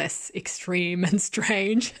that was less extreme and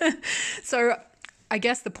strange. So I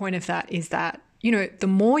guess the point of that is that, the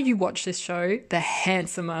more you watch this show, the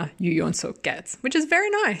handsomer Yoo Yeon-seok gets, which is very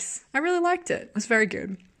nice. I really liked it. It was very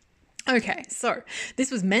good. Okay, so this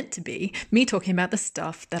was meant to be me talking about the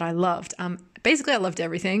stuff that I loved. Basically, I loved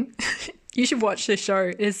everything. You should watch this show.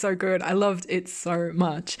 It is so good. I loved it so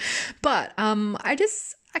much. But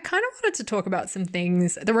I kind of wanted to talk about some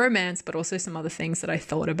things, the romance, but also some other things that I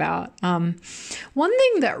thought about. One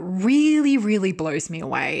thing that really, really blows me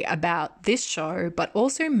away about this show, but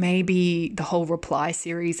also maybe the whole Reply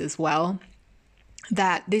series as well,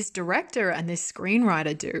 that this director and this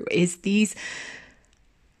screenwriter do is the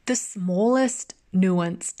smallest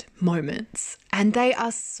nuanced moments. And they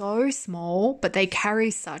are so small, but they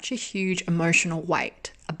carry such a huge emotional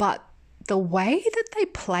weight. But the way that they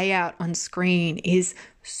play out on screen is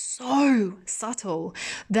so subtle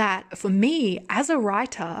that for me, as a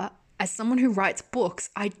writer, as someone who writes books,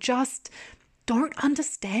 I just don't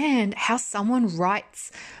understand how someone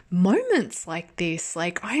writes moments like this.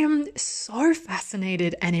 Like, I am so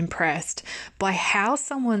fascinated and impressed by how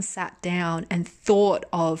someone sat down and thought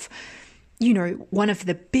of, one of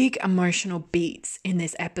the big emotional beats in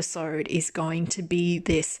this episode is going to be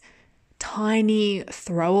this tiny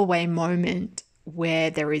throwaway moment where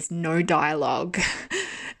there is no dialogue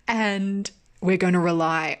and we're going to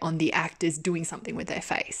rely on the actors doing something with their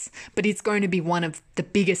face. But it's going to be one of the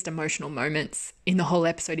biggest emotional moments in the whole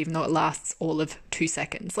episode, even though it lasts all of 2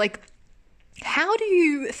 seconds. Like, how do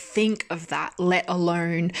you think of that, let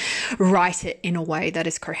alone write it in a way that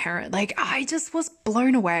is coherent? Like, I just was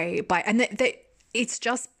blown away by, and it's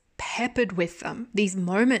just peppered with them, these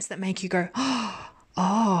moments that make you go,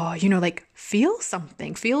 like feel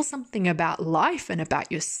something about life and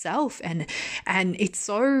about yourself. And it's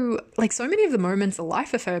so, like, so many of the moments are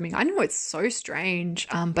life affirming. I know it's so strange,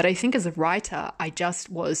 but I think as a writer, I just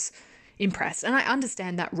was impressed. And I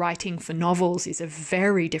understand that writing for novels is a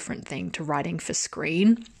very different thing to writing for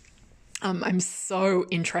screen. I'm so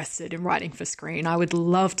interested in writing for screen. I would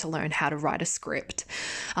love to learn how to write a script.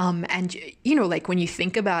 And, like when you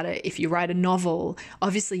think about it, if you write a novel,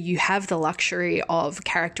 obviously you have the luxury of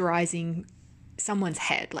characterizing someone's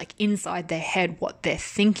head, like inside their head, what they're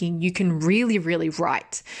thinking. You can really, really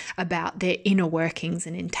write about their inner workings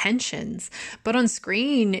and intentions. But on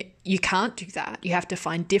screen, you can't do that. You have to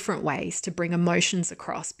find different ways to bring emotions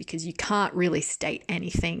across because you can't really state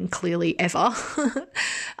anything clearly ever.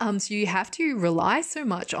 So you have to rely so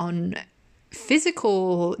much on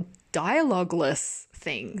physical, dialogueless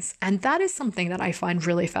things. And that is something that I find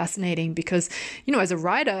really fascinating because, you know, as a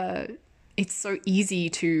writer, it's so easy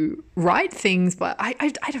to write things, but I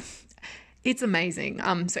don't, it's amazing.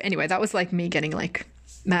 So anyway, that was like me getting like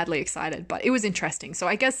madly excited, but it was interesting. So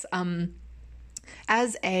I guess,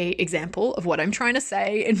 as a example of what I'm trying to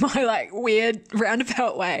say in my like weird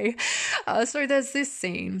roundabout way. So there's this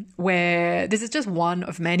scene where this is just one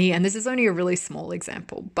of many, and this is only a really small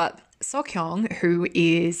example, but Seok-hyung, who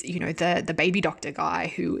is, you know, the baby doctor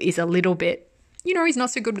guy who is a little bit, you know, he's not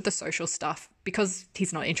so good with the social stuff because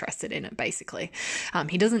he's not interested in it, basically.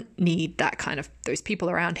 He doesn't need that kind of, those people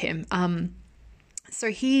around him. So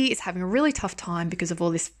he is having a really tough time because of all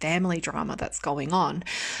this family drama that's going on.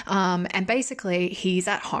 And basically he's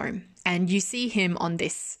at home and you see him on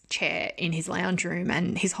this chair in his lounge room,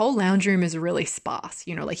 and his whole lounge room is really sparse.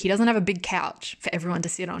 You know, like he doesn't have a big couch for everyone to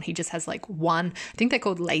sit on. He just has like one, I think they're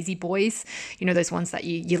called lazy boys, you know, those ones that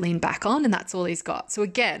you lean back on, and that's all he's got. So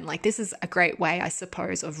again, like this is a great way, I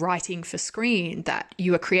suppose, of writing for screen, that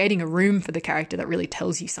you are creating a room for the character that really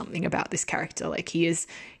tells you something about this character. Like he's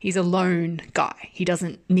a lone guy. He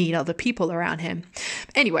doesn't need other people around him.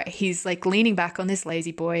 Anyway, he's like leaning back on this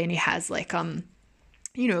lazy boy, and he has like,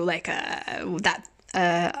 you know, like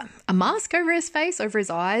a mask over his face, over his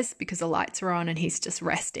eyes, because the lights are on and he's just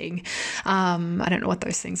resting. I don't know what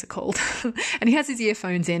those things are called. And he has his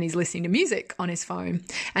earphones in, he's listening to music on his phone,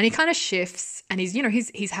 and he kind of shifts, and he's, you know,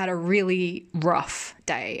 he's had a really rough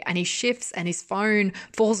day, and he shifts and his phone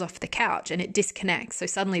falls off the couch and it disconnects. So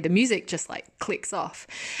suddenly the music just like clicks off.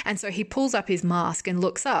 And so he pulls up his mask and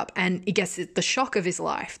looks up, and he gets the shock of his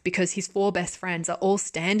life because his 4 best friends are all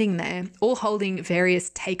standing there, all holding various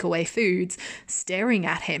takeaway foods, staring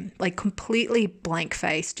at him, like completely blank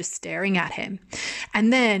face, just staring at him.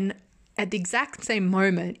 And then at the exact same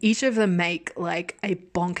moment, each of them make like a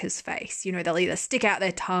bonkers face. You know, they'll either stick out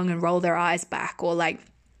their tongue and roll their eyes back, or like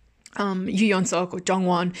Yoo Yeon-seok or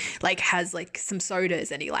Jongwon like has like some sodas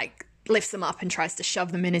and he like lifts them up and tries to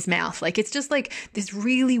shove them in his mouth. Like it's just like this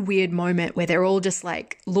really weird moment where they're all just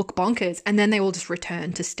like look bonkers, and then they all just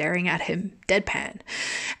return to staring at him deadpan.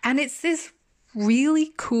 And it's this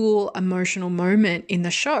really cool emotional moment in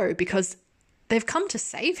the show because they've come to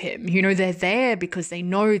save him. You know, they're there because they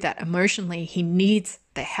know that emotionally he needs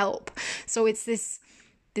their help. So it's this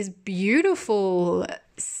beautiful,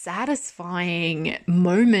 satisfying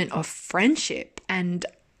moment of friendship and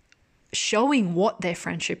showing what their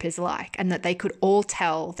friendship is like, and that they could all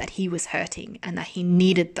tell that he was hurting and that he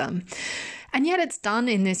needed them. And yet it's done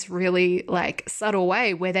in this really like subtle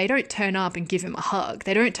way where they don't turn up and give him a hug.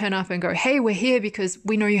 They don't turn up and go, hey, we're here because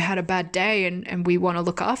we know you had a bad day and we want to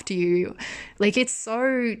look after you. Like it's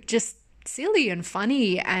so just silly and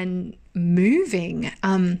funny and moving.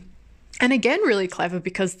 And again, really clever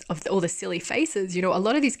because of all the silly faces. You know, a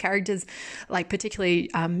lot of these characters, like particularly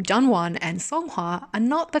Jungwon and Songhwa, are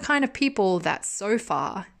not the kind of people that so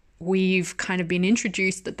far we've kind of been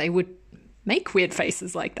introduced that they would make weird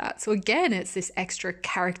faces like that. So again, it's this extra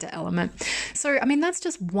character element. So, I mean, that's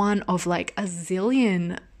just one of like a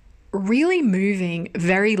zillion really moving,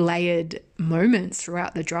 very layered moments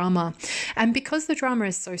throughout the drama. And because the drama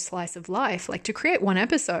is so slice of life, like to create one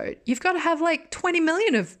episode, you've got to have like 20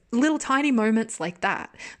 million of little tiny moments like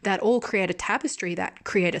that all create a tapestry, that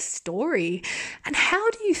create a story. And how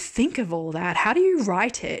do you think of all that? How do you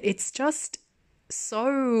write it? It's just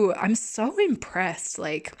so, I'm so impressed.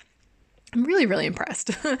 Like, I'm really, really impressed.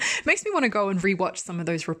 It makes me want to go and rewatch some of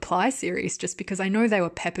those Reply series just because I know they were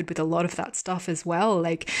peppered with a lot of that stuff as well.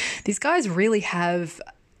 Like these guys really have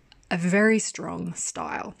a very strong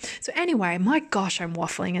style. So anyway, my gosh, I'm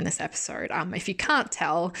waffling in this episode. If you can't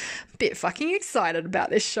tell, I'm a bit fucking excited about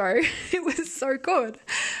this show. It was so good.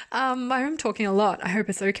 I'm talking a lot. I hope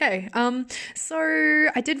it's okay. So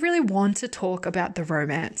I did really want to talk about the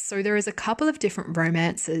romance. So there is a couple of different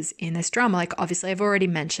romances in this drama. Like obviously I've already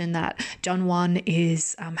mentioned that Jungwon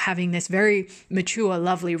is having this very mature,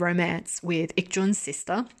 lovely romance with Ik-jun's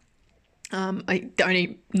sister. The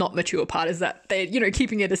only not mature part is that they're, you know,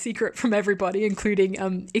 keeping it a secret from everybody,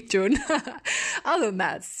 including Ik-jun. Other than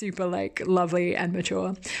that, super like lovely and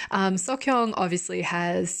mature. Seok-hyung obviously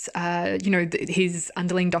has, you know, his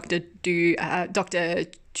underling Dr.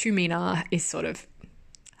 Chumina is sort of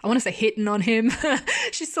I want to say hitting on him.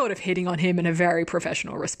 She's sort of hitting on him in a very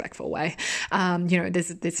professional, respectful way.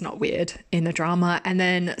 It's not weird in the drama. And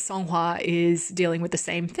then Songhwa is dealing with the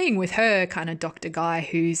same thing with her kind of doctor guy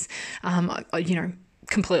who's,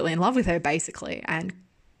 completely in love with her basically and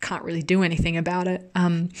can't really do anything about it.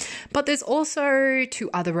 But there's also two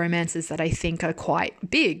other romances that I think are quite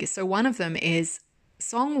big. So one of them is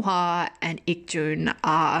Songhwa and Ik-jun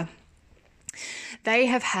they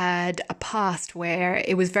have had a past where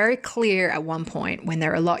it was very clear at one point when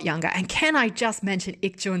they're a lot younger. And can I just mention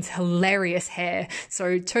Ik-jun's hilarious hair?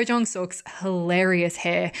 So Cho Jong-suk's hilarious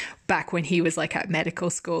hair back when he was like at medical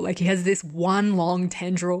school. Like he has this one long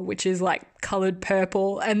tendril, which is like colored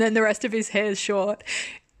purple, and then the rest of his hair is short.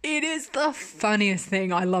 It is the funniest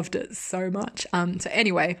thing. I loved it so much.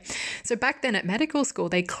 So back then at medical school,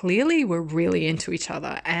 they clearly were really into each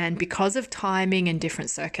other. And because of timing and different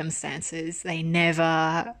circumstances, they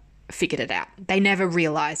never figured it out. They never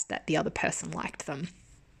realized that the other person liked them.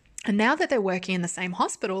 And now that they're working in the same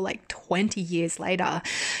hospital, like 20 years later,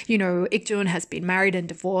 Ik-jun has been married and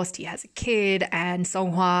divorced. He has a kid, and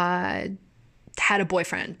Songhwa had a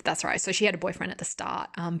boyfriend. That's right. So she had a boyfriend at the start,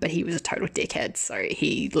 but he was a total dickhead. So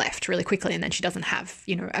he left really quickly, and then she doesn't have,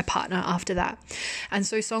 a partner after that. And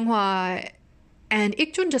so Songhwa and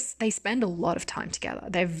Ik-jun they spend a lot of time together.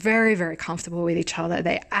 They're very, very comfortable with each other.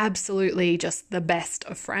 They're absolutely just the best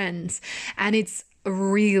of friends. And it's a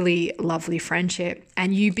really lovely friendship.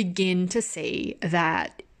 And you begin to see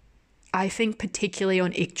that, I think particularly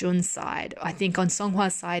on Ik-jun's side, I think on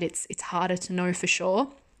Songhwa's side, it's harder to know for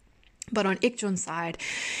sure. But on Ik-jun's side,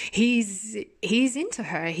 he's into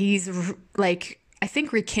her. He's I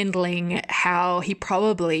think rekindling how he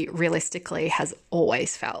probably realistically has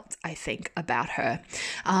always felt, I think, about her.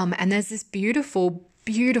 And there's this beautiful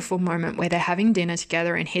moment where they're having dinner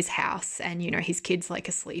together in his house, and his kid's like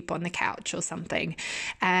asleep on the couch or something,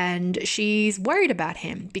 and she's worried about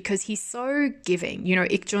him because he's so giving.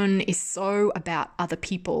 Ik-jun is so about other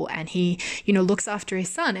people, and he looks after his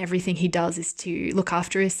son. Everything he does is to look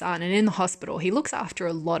after his son, and in the hospital he looks after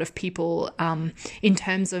a lot of people in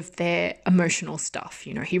terms of their emotional stuff.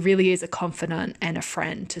 He really is a confidant and a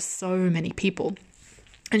friend to so many people.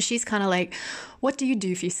 And she's kind of like, what do you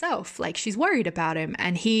do for yourself? Like, she's worried about him.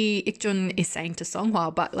 And Ik-jun is saying to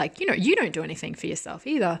Songhwa, but you don't do anything for yourself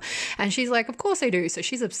either. And she's like, of course I do. So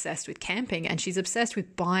she's obsessed with camping, and she's obsessed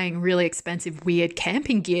with buying really expensive, weird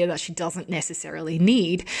camping gear that she doesn't necessarily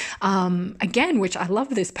need. Again, which I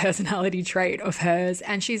love this personality trait of hers.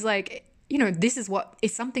 And she's like, this is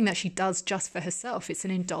something that she does just for herself. It's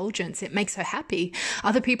an indulgence. It makes her happy.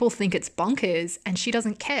 Other people think it's bonkers, and she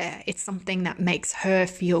doesn't care. It's something that makes her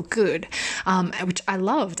feel good, which I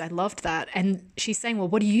loved. I loved that. And she's saying, well,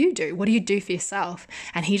 what do you do? What do you do for yourself?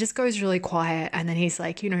 And he just goes really quiet. And then he's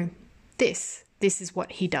like, this is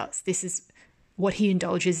what he does. This is what he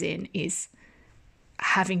indulges in, is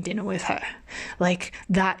having dinner with her. Like,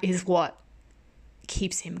 that is what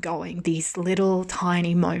keeps him going, these little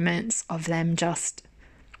tiny moments of them just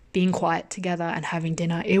being quiet together and having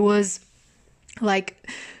dinner. It was like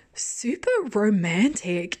super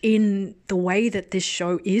romantic in the way that this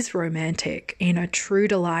show is romantic, in a true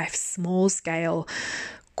to life, small scale,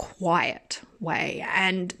 quiet way.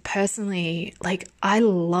 And personally, I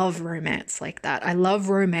love romance like that. I love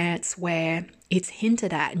romance where it's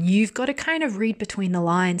hinted at and you've got to kind of read between the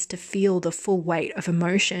lines to feel the full weight of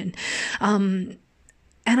emotion.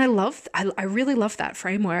 And I really love that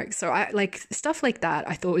framework. So I like stuff like that.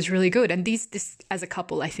 I thought was really good. And this as a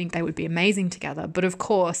couple, I think they would be amazing together. But of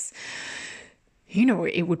course,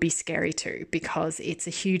 it would be scary too, because it's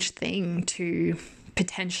a huge thing to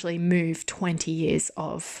potentially move 20 years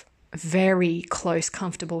of very close,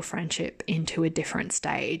 comfortable friendship into a different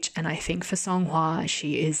stage. And I think for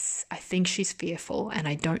Songhwa, I think she's fearful, and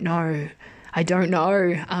I don't know,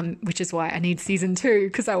 which is why I need season 2,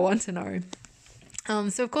 because I want to know.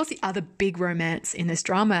 So, of course, the other big romance in this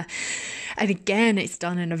drama, and again, it's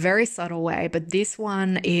done in a very subtle way, but this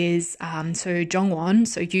one is, so Jongwon,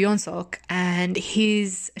 so Yoo Yeon-seok, and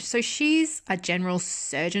she's a general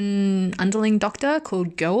surgeon underling doctor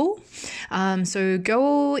called Gyeol. So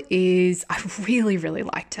Gyeol I really, really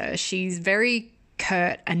liked her. She's very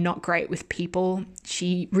curt and not great with people.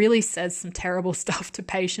 She really says some terrible stuff to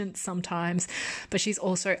patients sometimes, but she's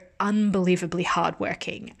also unbelievably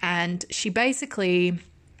hardworking. And she basically,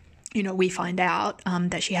 we find out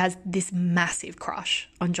that she has this massive crush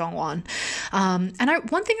on Jongwon.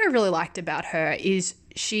 One thing I really liked about her is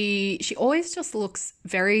she always just looks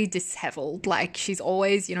very disheveled. Like, she's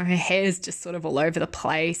always, her hair's just sort of all over the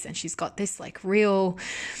place, and she's got this real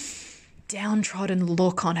downtrodden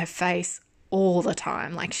look on her face all the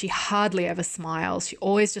time. Like, she hardly ever smiles. She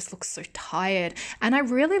always just looks so tired. And I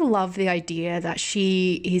really love the idea that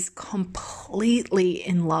she is completely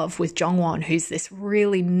in love with Jongwon, who's this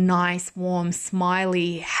really nice, warm,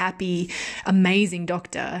 smiley, happy, amazing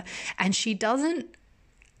doctor. And she doesn't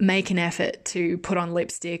make an effort to put on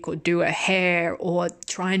lipstick or do her hair or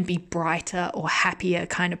try and be brighter or happier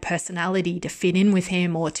kind of personality to fit in with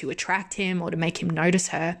him or to attract him or to make him notice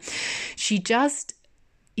her. She just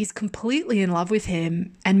is completely in love with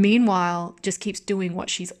him, and meanwhile just keeps doing what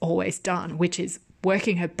she's always done, which is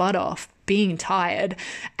working her butt off, being tired,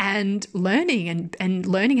 and learning and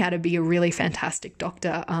learning how to be a really fantastic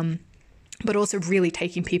doctor, but also really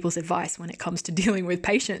taking people's advice when it comes to dealing with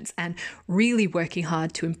patients and really working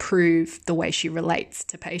hard to improve the way she relates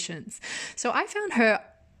to patients. So I found her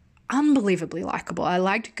unbelievably likable. I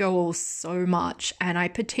liked Goal so much, and I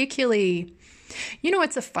particularly...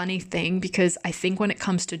 it's a funny thing because I think when it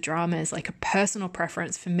comes to dramas, like, a personal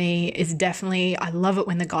preference for me is definitely, I love it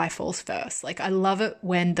when the guy falls first. Like, I love it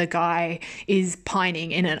when the guy is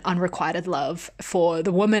pining in an unrequited love for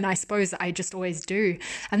the woman. I suppose I just always do.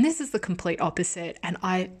 And this is the complete opposite. And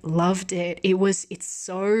I loved it. It's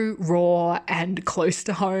so raw and close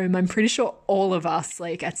to home. I'm pretty sure all of us,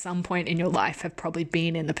 like, at some point in your life have probably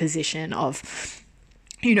been in the position of,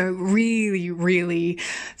 really, really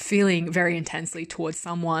feeling very intensely towards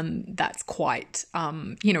someone that's quite,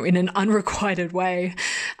 in an unrequited way.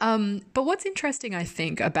 But what's interesting, I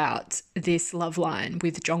think, about this love line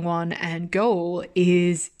with Jongwon and Goal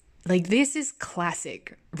is, like, this is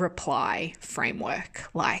classic reply framework,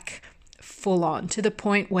 like, full on, to the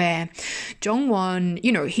point where Jongwon,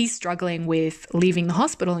 he's struggling with leaving the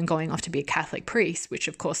hospital and going off to be a Catholic priest, which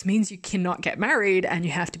of course means you cannot get married and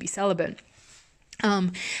you have to be celibate.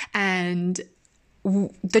 And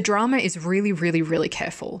the drama is really, really, really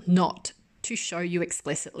careful not to show you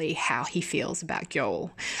explicitly how he feels about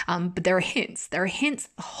Gyeol. But there are hints. There are hints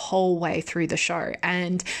the whole way through the show.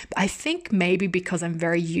 And I think maybe because I'm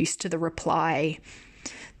very used to the reply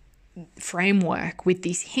framework with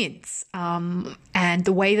these hints, and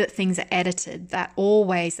the way that things are edited, that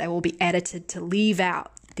always they will be edited to leave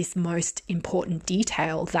out this most important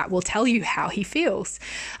detail that will tell you how he feels.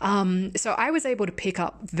 So I was able to pick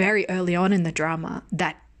up very early on in the drama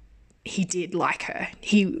that he did like her.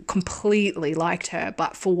 He completely liked her,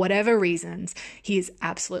 but for whatever reasons, he is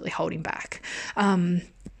absolutely holding back.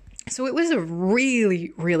 So it was a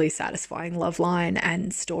really, really satisfying love line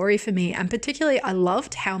and story for me. And particularly, I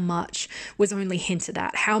loved how much was only hinted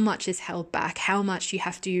at, how much is held back, how much you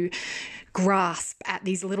have to grasp at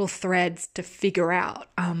these little threads to figure out,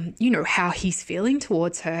 how he's feeling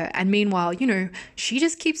towards her. And meanwhile, she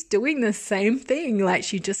just keeps doing the same thing. Like,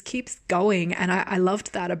 she just keeps going. And I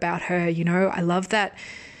loved that about her. I love that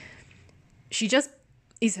she just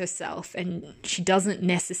is herself and she doesn't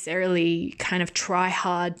necessarily kind of try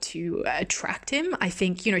hard to attract him. I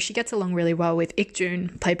think, she gets along really well with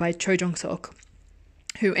Ik-jun, played by Cho Jong-sok,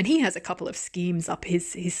 and he has a couple of schemes up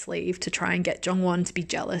his sleeve to try and get Jongwon to be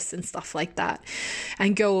jealous and stuff like that.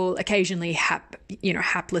 And Gyeol occasionally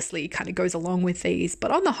haplessly kind of goes along with these.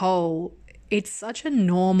 But on the whole, it's such a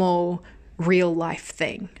normal, real life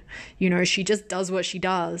thing. She just does what she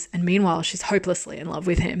does. And meanwhile, she's hopelessly in love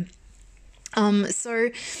with him. So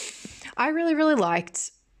I really, really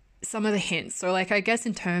liked some of the hints. So, like, I guess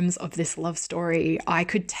in terms of this love story, I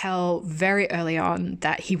could tell very early on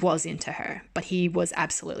that he was into her, but he was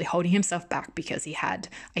absolutely holding himself back because he had,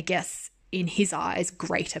 I guess, in his eyes,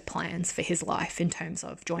 greater plans for his life in terms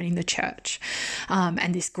of joining the church,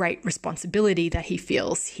 and this great responsibility that he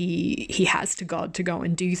feels he has to God to go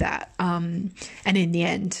and do that. And in the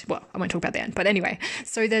end, well, I won't talk about the end, but anyway,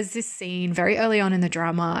 so there's this scene very early on in the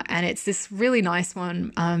drama, and it's this really nice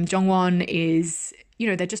one. Jongwon is,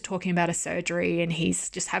 they're just talking about a surgery, and he's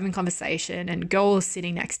just having conversation, and Gyeol is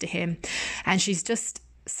sitting next to him, and she's just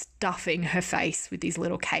stuffing her face with these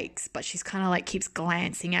little cakes, but she's kind of like keeps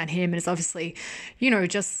glancing at him and is obviously,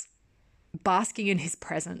 just basking in his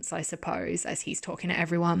presence, I suppose, as he's talking to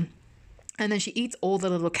everyone. And then she eats all the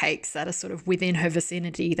little cakes that are sort of within her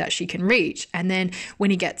vicinity that she can reach. And then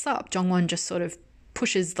when he gets up, Jongwon just sort of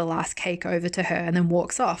pushes the last cake over to her and then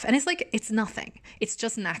walks off. And it's like, it's nothing. It's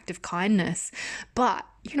just an act of kindness. But,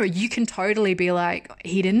 you can totally be like,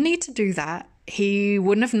 he didn't need to do that. He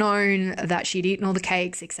wouldn't have known that she'd eaten all the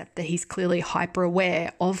cakes, except that he's clearly hyper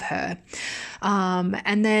aware of her.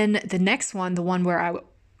 And then the next one, the one where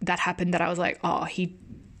that happened that I was like, oh, he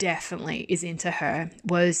definitely is into her,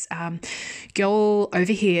 was Gyeol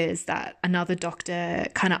overhears that another doctor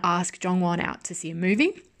kind of asked Jongwon out to see a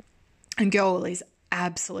movie. And Gyeol is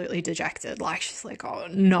absolutely dejected. Like, she's like, oh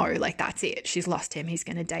no, like that's it. She's lost him. He's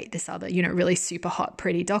going to date this other, really super hot,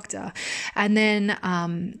 pretty doctor. And then,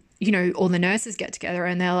 all the nurses get together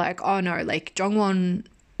and they're like, oh no, like Jongwon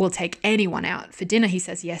will take anyone out for dinner. He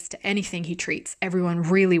says yes to anything. He treats everyone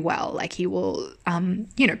really well. Like, he will,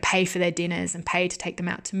 pay for their dinners and pay to take them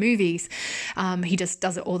out to movies. He just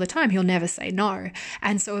does it all the time. He'll never say no.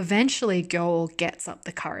 And so eventually Gyeol gets up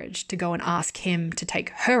the courage to go and ask him to take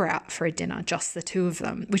her out for a dinner, just the two of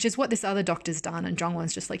them, which is what this other doctor's done. And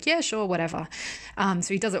Jongwon's just like, yeah, sure, whatever.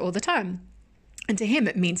 So he does it all the time. And to him,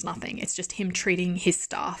 it means nothing. It's just him treating his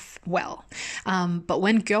staff well. But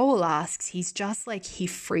when Gyeol asks, he's just like, he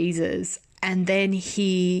freezes. And then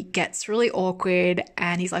he gets really awkward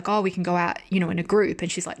and he's like, oh, we can go out, in a group.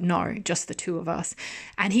 And she's like, no, just the two of us.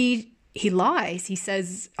 And he lies. He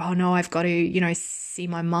says, oh no, I've got to, see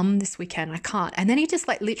my mum this weekend. I can't. And then he just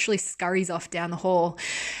like literally scurries off down the hall.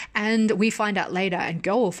 And we find out later, and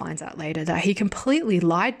Gyeol finds out later, that he completely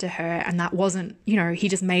lied to her. And that wasn't, he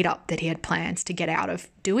just made up that he had plans to get out of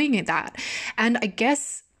doing that. And I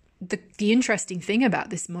guess the interesting thing about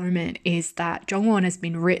this moment is that Jongwon has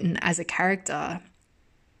been written as a character.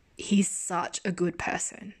 He's such a good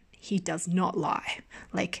person. He does not lie.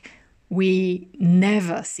 Like, we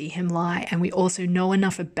never see him lie, and we also know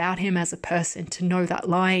enough about him as a person to know that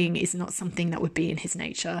lying is not something that would be in his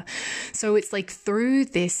nature. So it's like through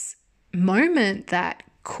this moment that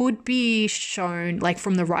could be shown, like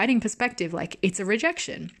from the writing perspective, like it's a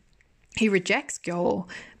rejection. He rejects Gyeol,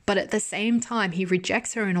 but at the same time, he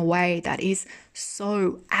rejects her in a way that is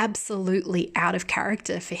so absolutely out of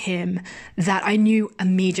character for him that I knew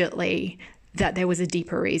immediately that there was a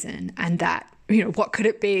deeper reason, and that, what could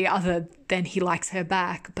it be other than he likes her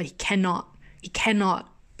back, but he cannot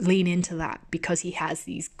lean into that because he has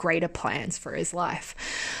these greater plans for his life.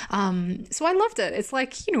 So I loved it. It's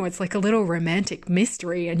like, it's like a little romantic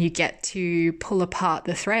mystery, and you get to pull apart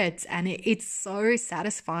the threads, and it's so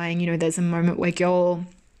satisfying. There's a moment where Gyeol,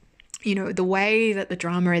 the way that the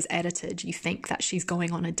drama is edited, you think that she's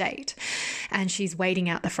going on a date and she's waiting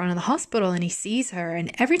out the front of the hospital, and he sees her, and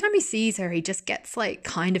every time he sees her, he just gets like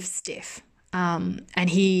kind of stiff. And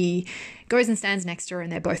he goes and stands next to her,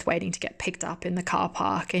 and they're both waiting to get picked up in the car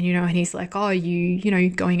park. And, and he's like, oh,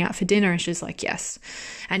 you going out for dinner? And she's like, yes.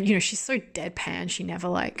 And, she's so deadpan. She never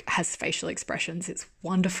like has facial expressions. It's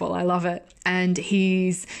wonderful. I love it. And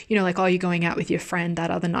he's, like, oh, you're going out with your friend,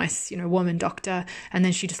 that other nice, woman doctor. And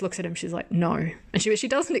then she just looks at him. She's like, no. And she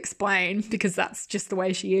doesn't explain, because that's just the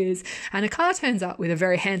way she is. And a car turns up with a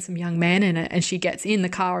very handsome young man in it, and she gets in the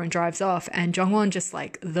car and drives off. And Jongwon just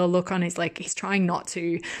like, the look on his, like, he's trying not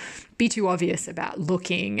to be too obvious about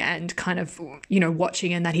looking and kind of,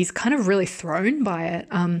 watching, and that he's kind of really thrown by it.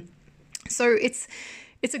 So it's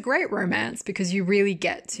a great romance because you really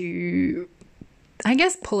get to, I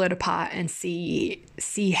guess, pull it apart and see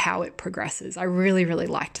how it progresses. I really, really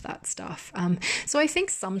liked that stuff. So I think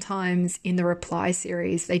sometimes in the Reply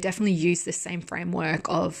series, they definitely use the same framework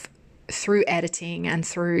of, through editing and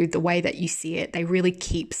through the way that you see it, they really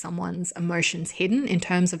keep someone's emotions hidden in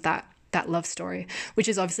terms of that love story, which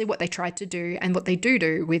is obviously what they tried to do, and what they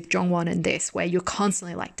do with Jongwon in this, where you're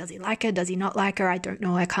constantly like, does he like her? Does he not like her? I don't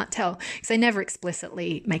know. I can't tell, because they never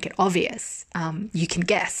explicitly make it obvious. You can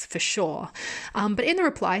guess for sure. But in the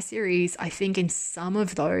Reply series, I think in some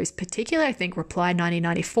of those, particularly I think Reply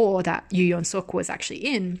 1994 that Yoo Yeon-suk was actually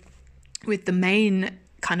in, with the main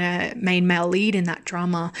male lead in that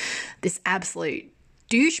drama, this absolute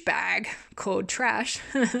douchebag called Trash.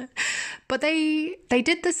 But they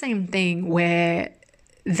did the same thing where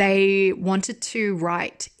they wanted to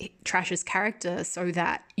write Trash's character so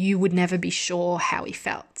that you would never be sure how he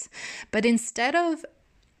felt. But instead of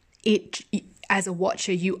it, as a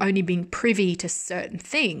watcher, you only being privy to certain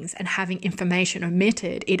things and having information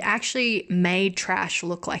omitted, it actually made Trash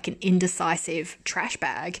look like an indecisive trash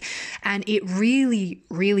bag. And it really,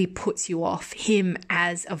 really puts you off him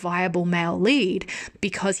as a viable male lead,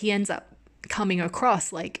 because he ends up coming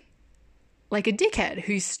across like a dickhead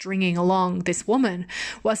who's stringing along this woman.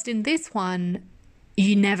 Whilst in this one,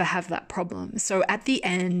 you never have that problem. So at the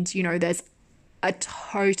end, there's a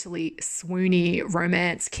totally swoony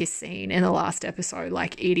romance kiss scene in the last episode.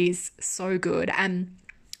 Like, it is so good. And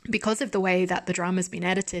because of the way that the drama's been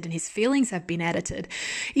edited and his feelings have been edited,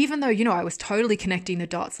 even though, I was totally connecting the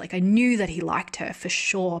dots, like I knew that he liked her for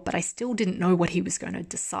sure, but I still didn't know what he was going to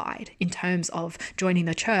decide in terms of joining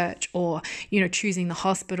the church or, choosing the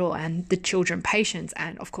hospital and the children patients.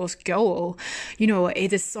 And of course, Gyeol,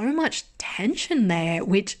 there's so much tension there,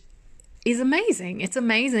 which is amazing. It's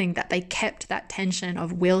amazing that they kept that tension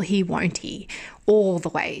of will he, won't he, all the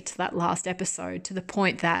way to that last episode, to the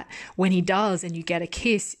point that when he does and you get a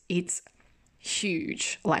kiss, it's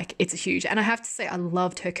huge. Like, it's huge. And I have to say, I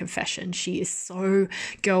loved her confession. She is so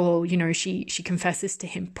girl, she confesses to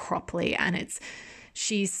him properly, and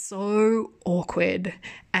she's so awkward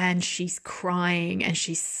and she's crying and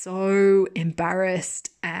she's so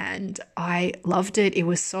embarrassed, and I loved it. It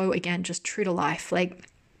was so, again, just true to life, like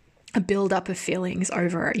a build up of feelings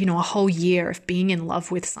over, a whole year of being in love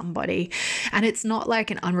with somebody. And it's not like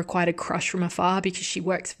an unrequited crush from afar, because she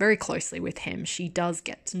works very closely with him. She does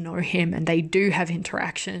get to know him and they do have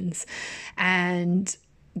interactions, and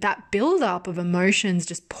that build up of emotions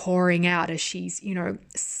just pouring out as she's,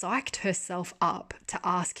 psyched herself up to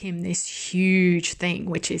ask him this huge thing,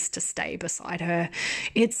 which is to stay beside her.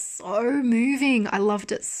 It's so moving. I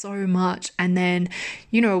loved it so much. And then,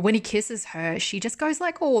 when he kisses her, she just goes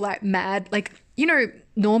like all like mad. Like,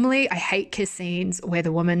 normally I hate kiss scenes where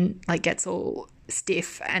the woman like gets all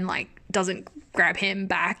stiff and like doesn't grab him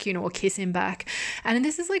back, or kiss him back. And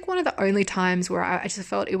this is like one of the only times where I just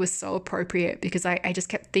felt it was so appropriate, because I just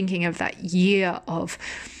kept thinking of that year of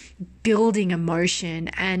building emotion,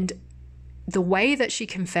 and the way that she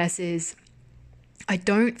confesses, I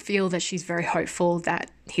don't feel that she's very hopeful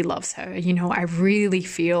that he loves her. I really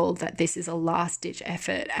feel that this is a last ditch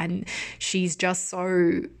effort, and she's just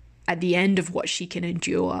so at the end of what she can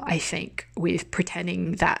endure, I think, with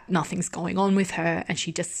pretending that nothing's going on with her, and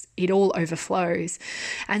it all overflows.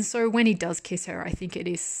 And so when he does kiss her, I think it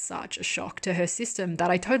is such a shock to her system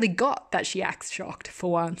that I totally got that she acts shocked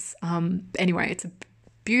for once. Anyway, it's a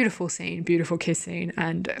beautiful scene, beautiful kiss scene,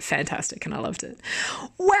 and fantastic, and I loved it.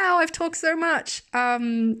 Wow, I've talked so much.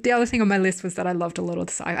 The other thing on my list was that I loved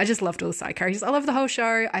I just loved all the side characters. I love the whole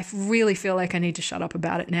show. I really feel like I need to shut up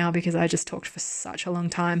about it now, because I just talked for such a long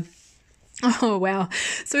time. Oh, wow.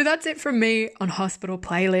 So that's it from me on Hospital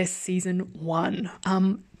Playlist Season 1.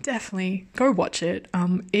 Definitely go watch it.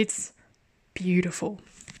 It's beautiful.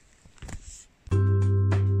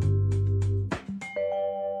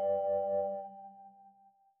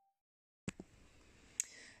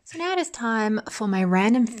 So now it is time for my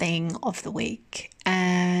random thing of the week,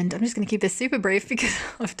 and I'm just going to keep this super brief because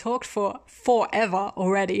I've talked for forever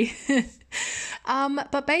already.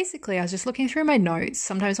 But basically, I was just looking through my notes.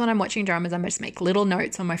 Sometimes when I'm watching dramas, I just make little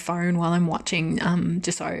notes on my phone while I'm watching,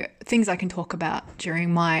 just so things I can talk about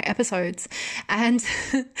during my episodes. And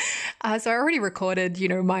so I already recorded,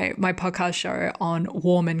 my podcast show on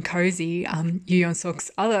Warm and Cozy, Yoo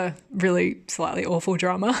Yeon-suk's other really slightly awful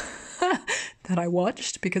drama that I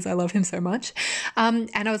watched because I love him so much. And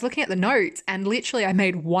I was looking at the notes, and literally I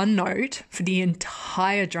made one note for the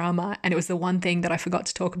entire drama, and it was the one thing that I forgot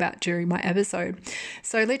to talk about during my episode.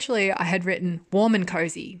 So literally I had written warm and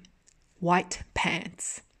cozy, white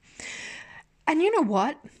pants. And you know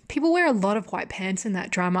what? People wear a lot of white pants in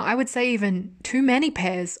that drama. I would say even too many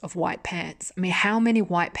pairs of white pants. I mean, how many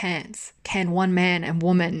white pants can one man and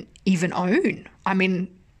woman even own? I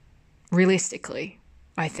mean, realistically,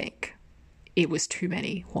 I think it was too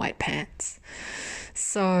many white pants.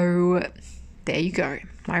 So there you go,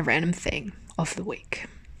 my random thing of the week.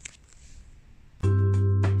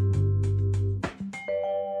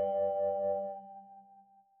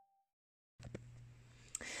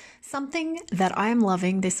 Something that I'm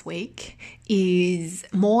loving this week is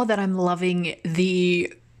more that I'm loving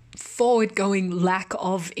the forward-going lack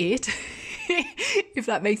of it, if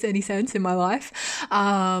that makes any sense in my life.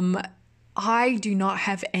 I do not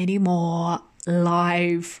have any more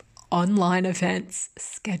live online events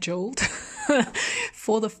scheduled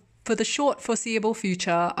for the short foreseeable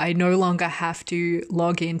future. I no longer have to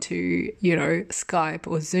log into, Skype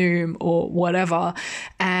or Zoom or whatever,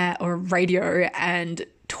 or radio, and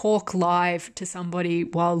talk live to somebody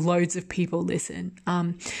while loads of people listen.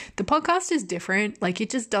 The podcast is different. Like, it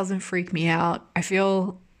just doesn't freak me out. I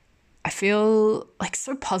feel like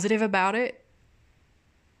so positive about it.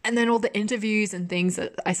 And then all the interviews and things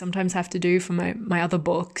that I sometimes have to do for my other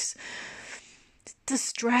books, the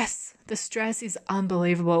stress is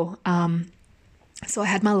unbelievable. So I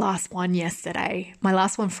had my last one yesterday, my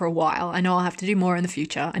last one for a while. I know I'll have to do more in the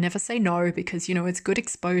future. I never say no because, it's good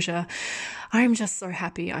exposure. I'm just so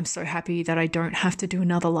happy. I'm so happy that I don't have to do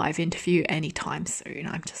another live interview anytime soon.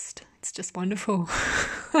 It's just wonderful.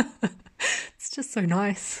 It's just so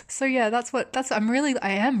nice. So yeah,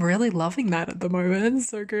 I am really loving that at the moment. It's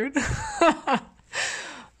so good.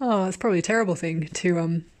 Oh, it's probably a terrible thing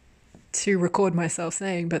to record myself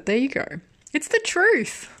saying, but there you go. It's the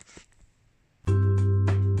truth.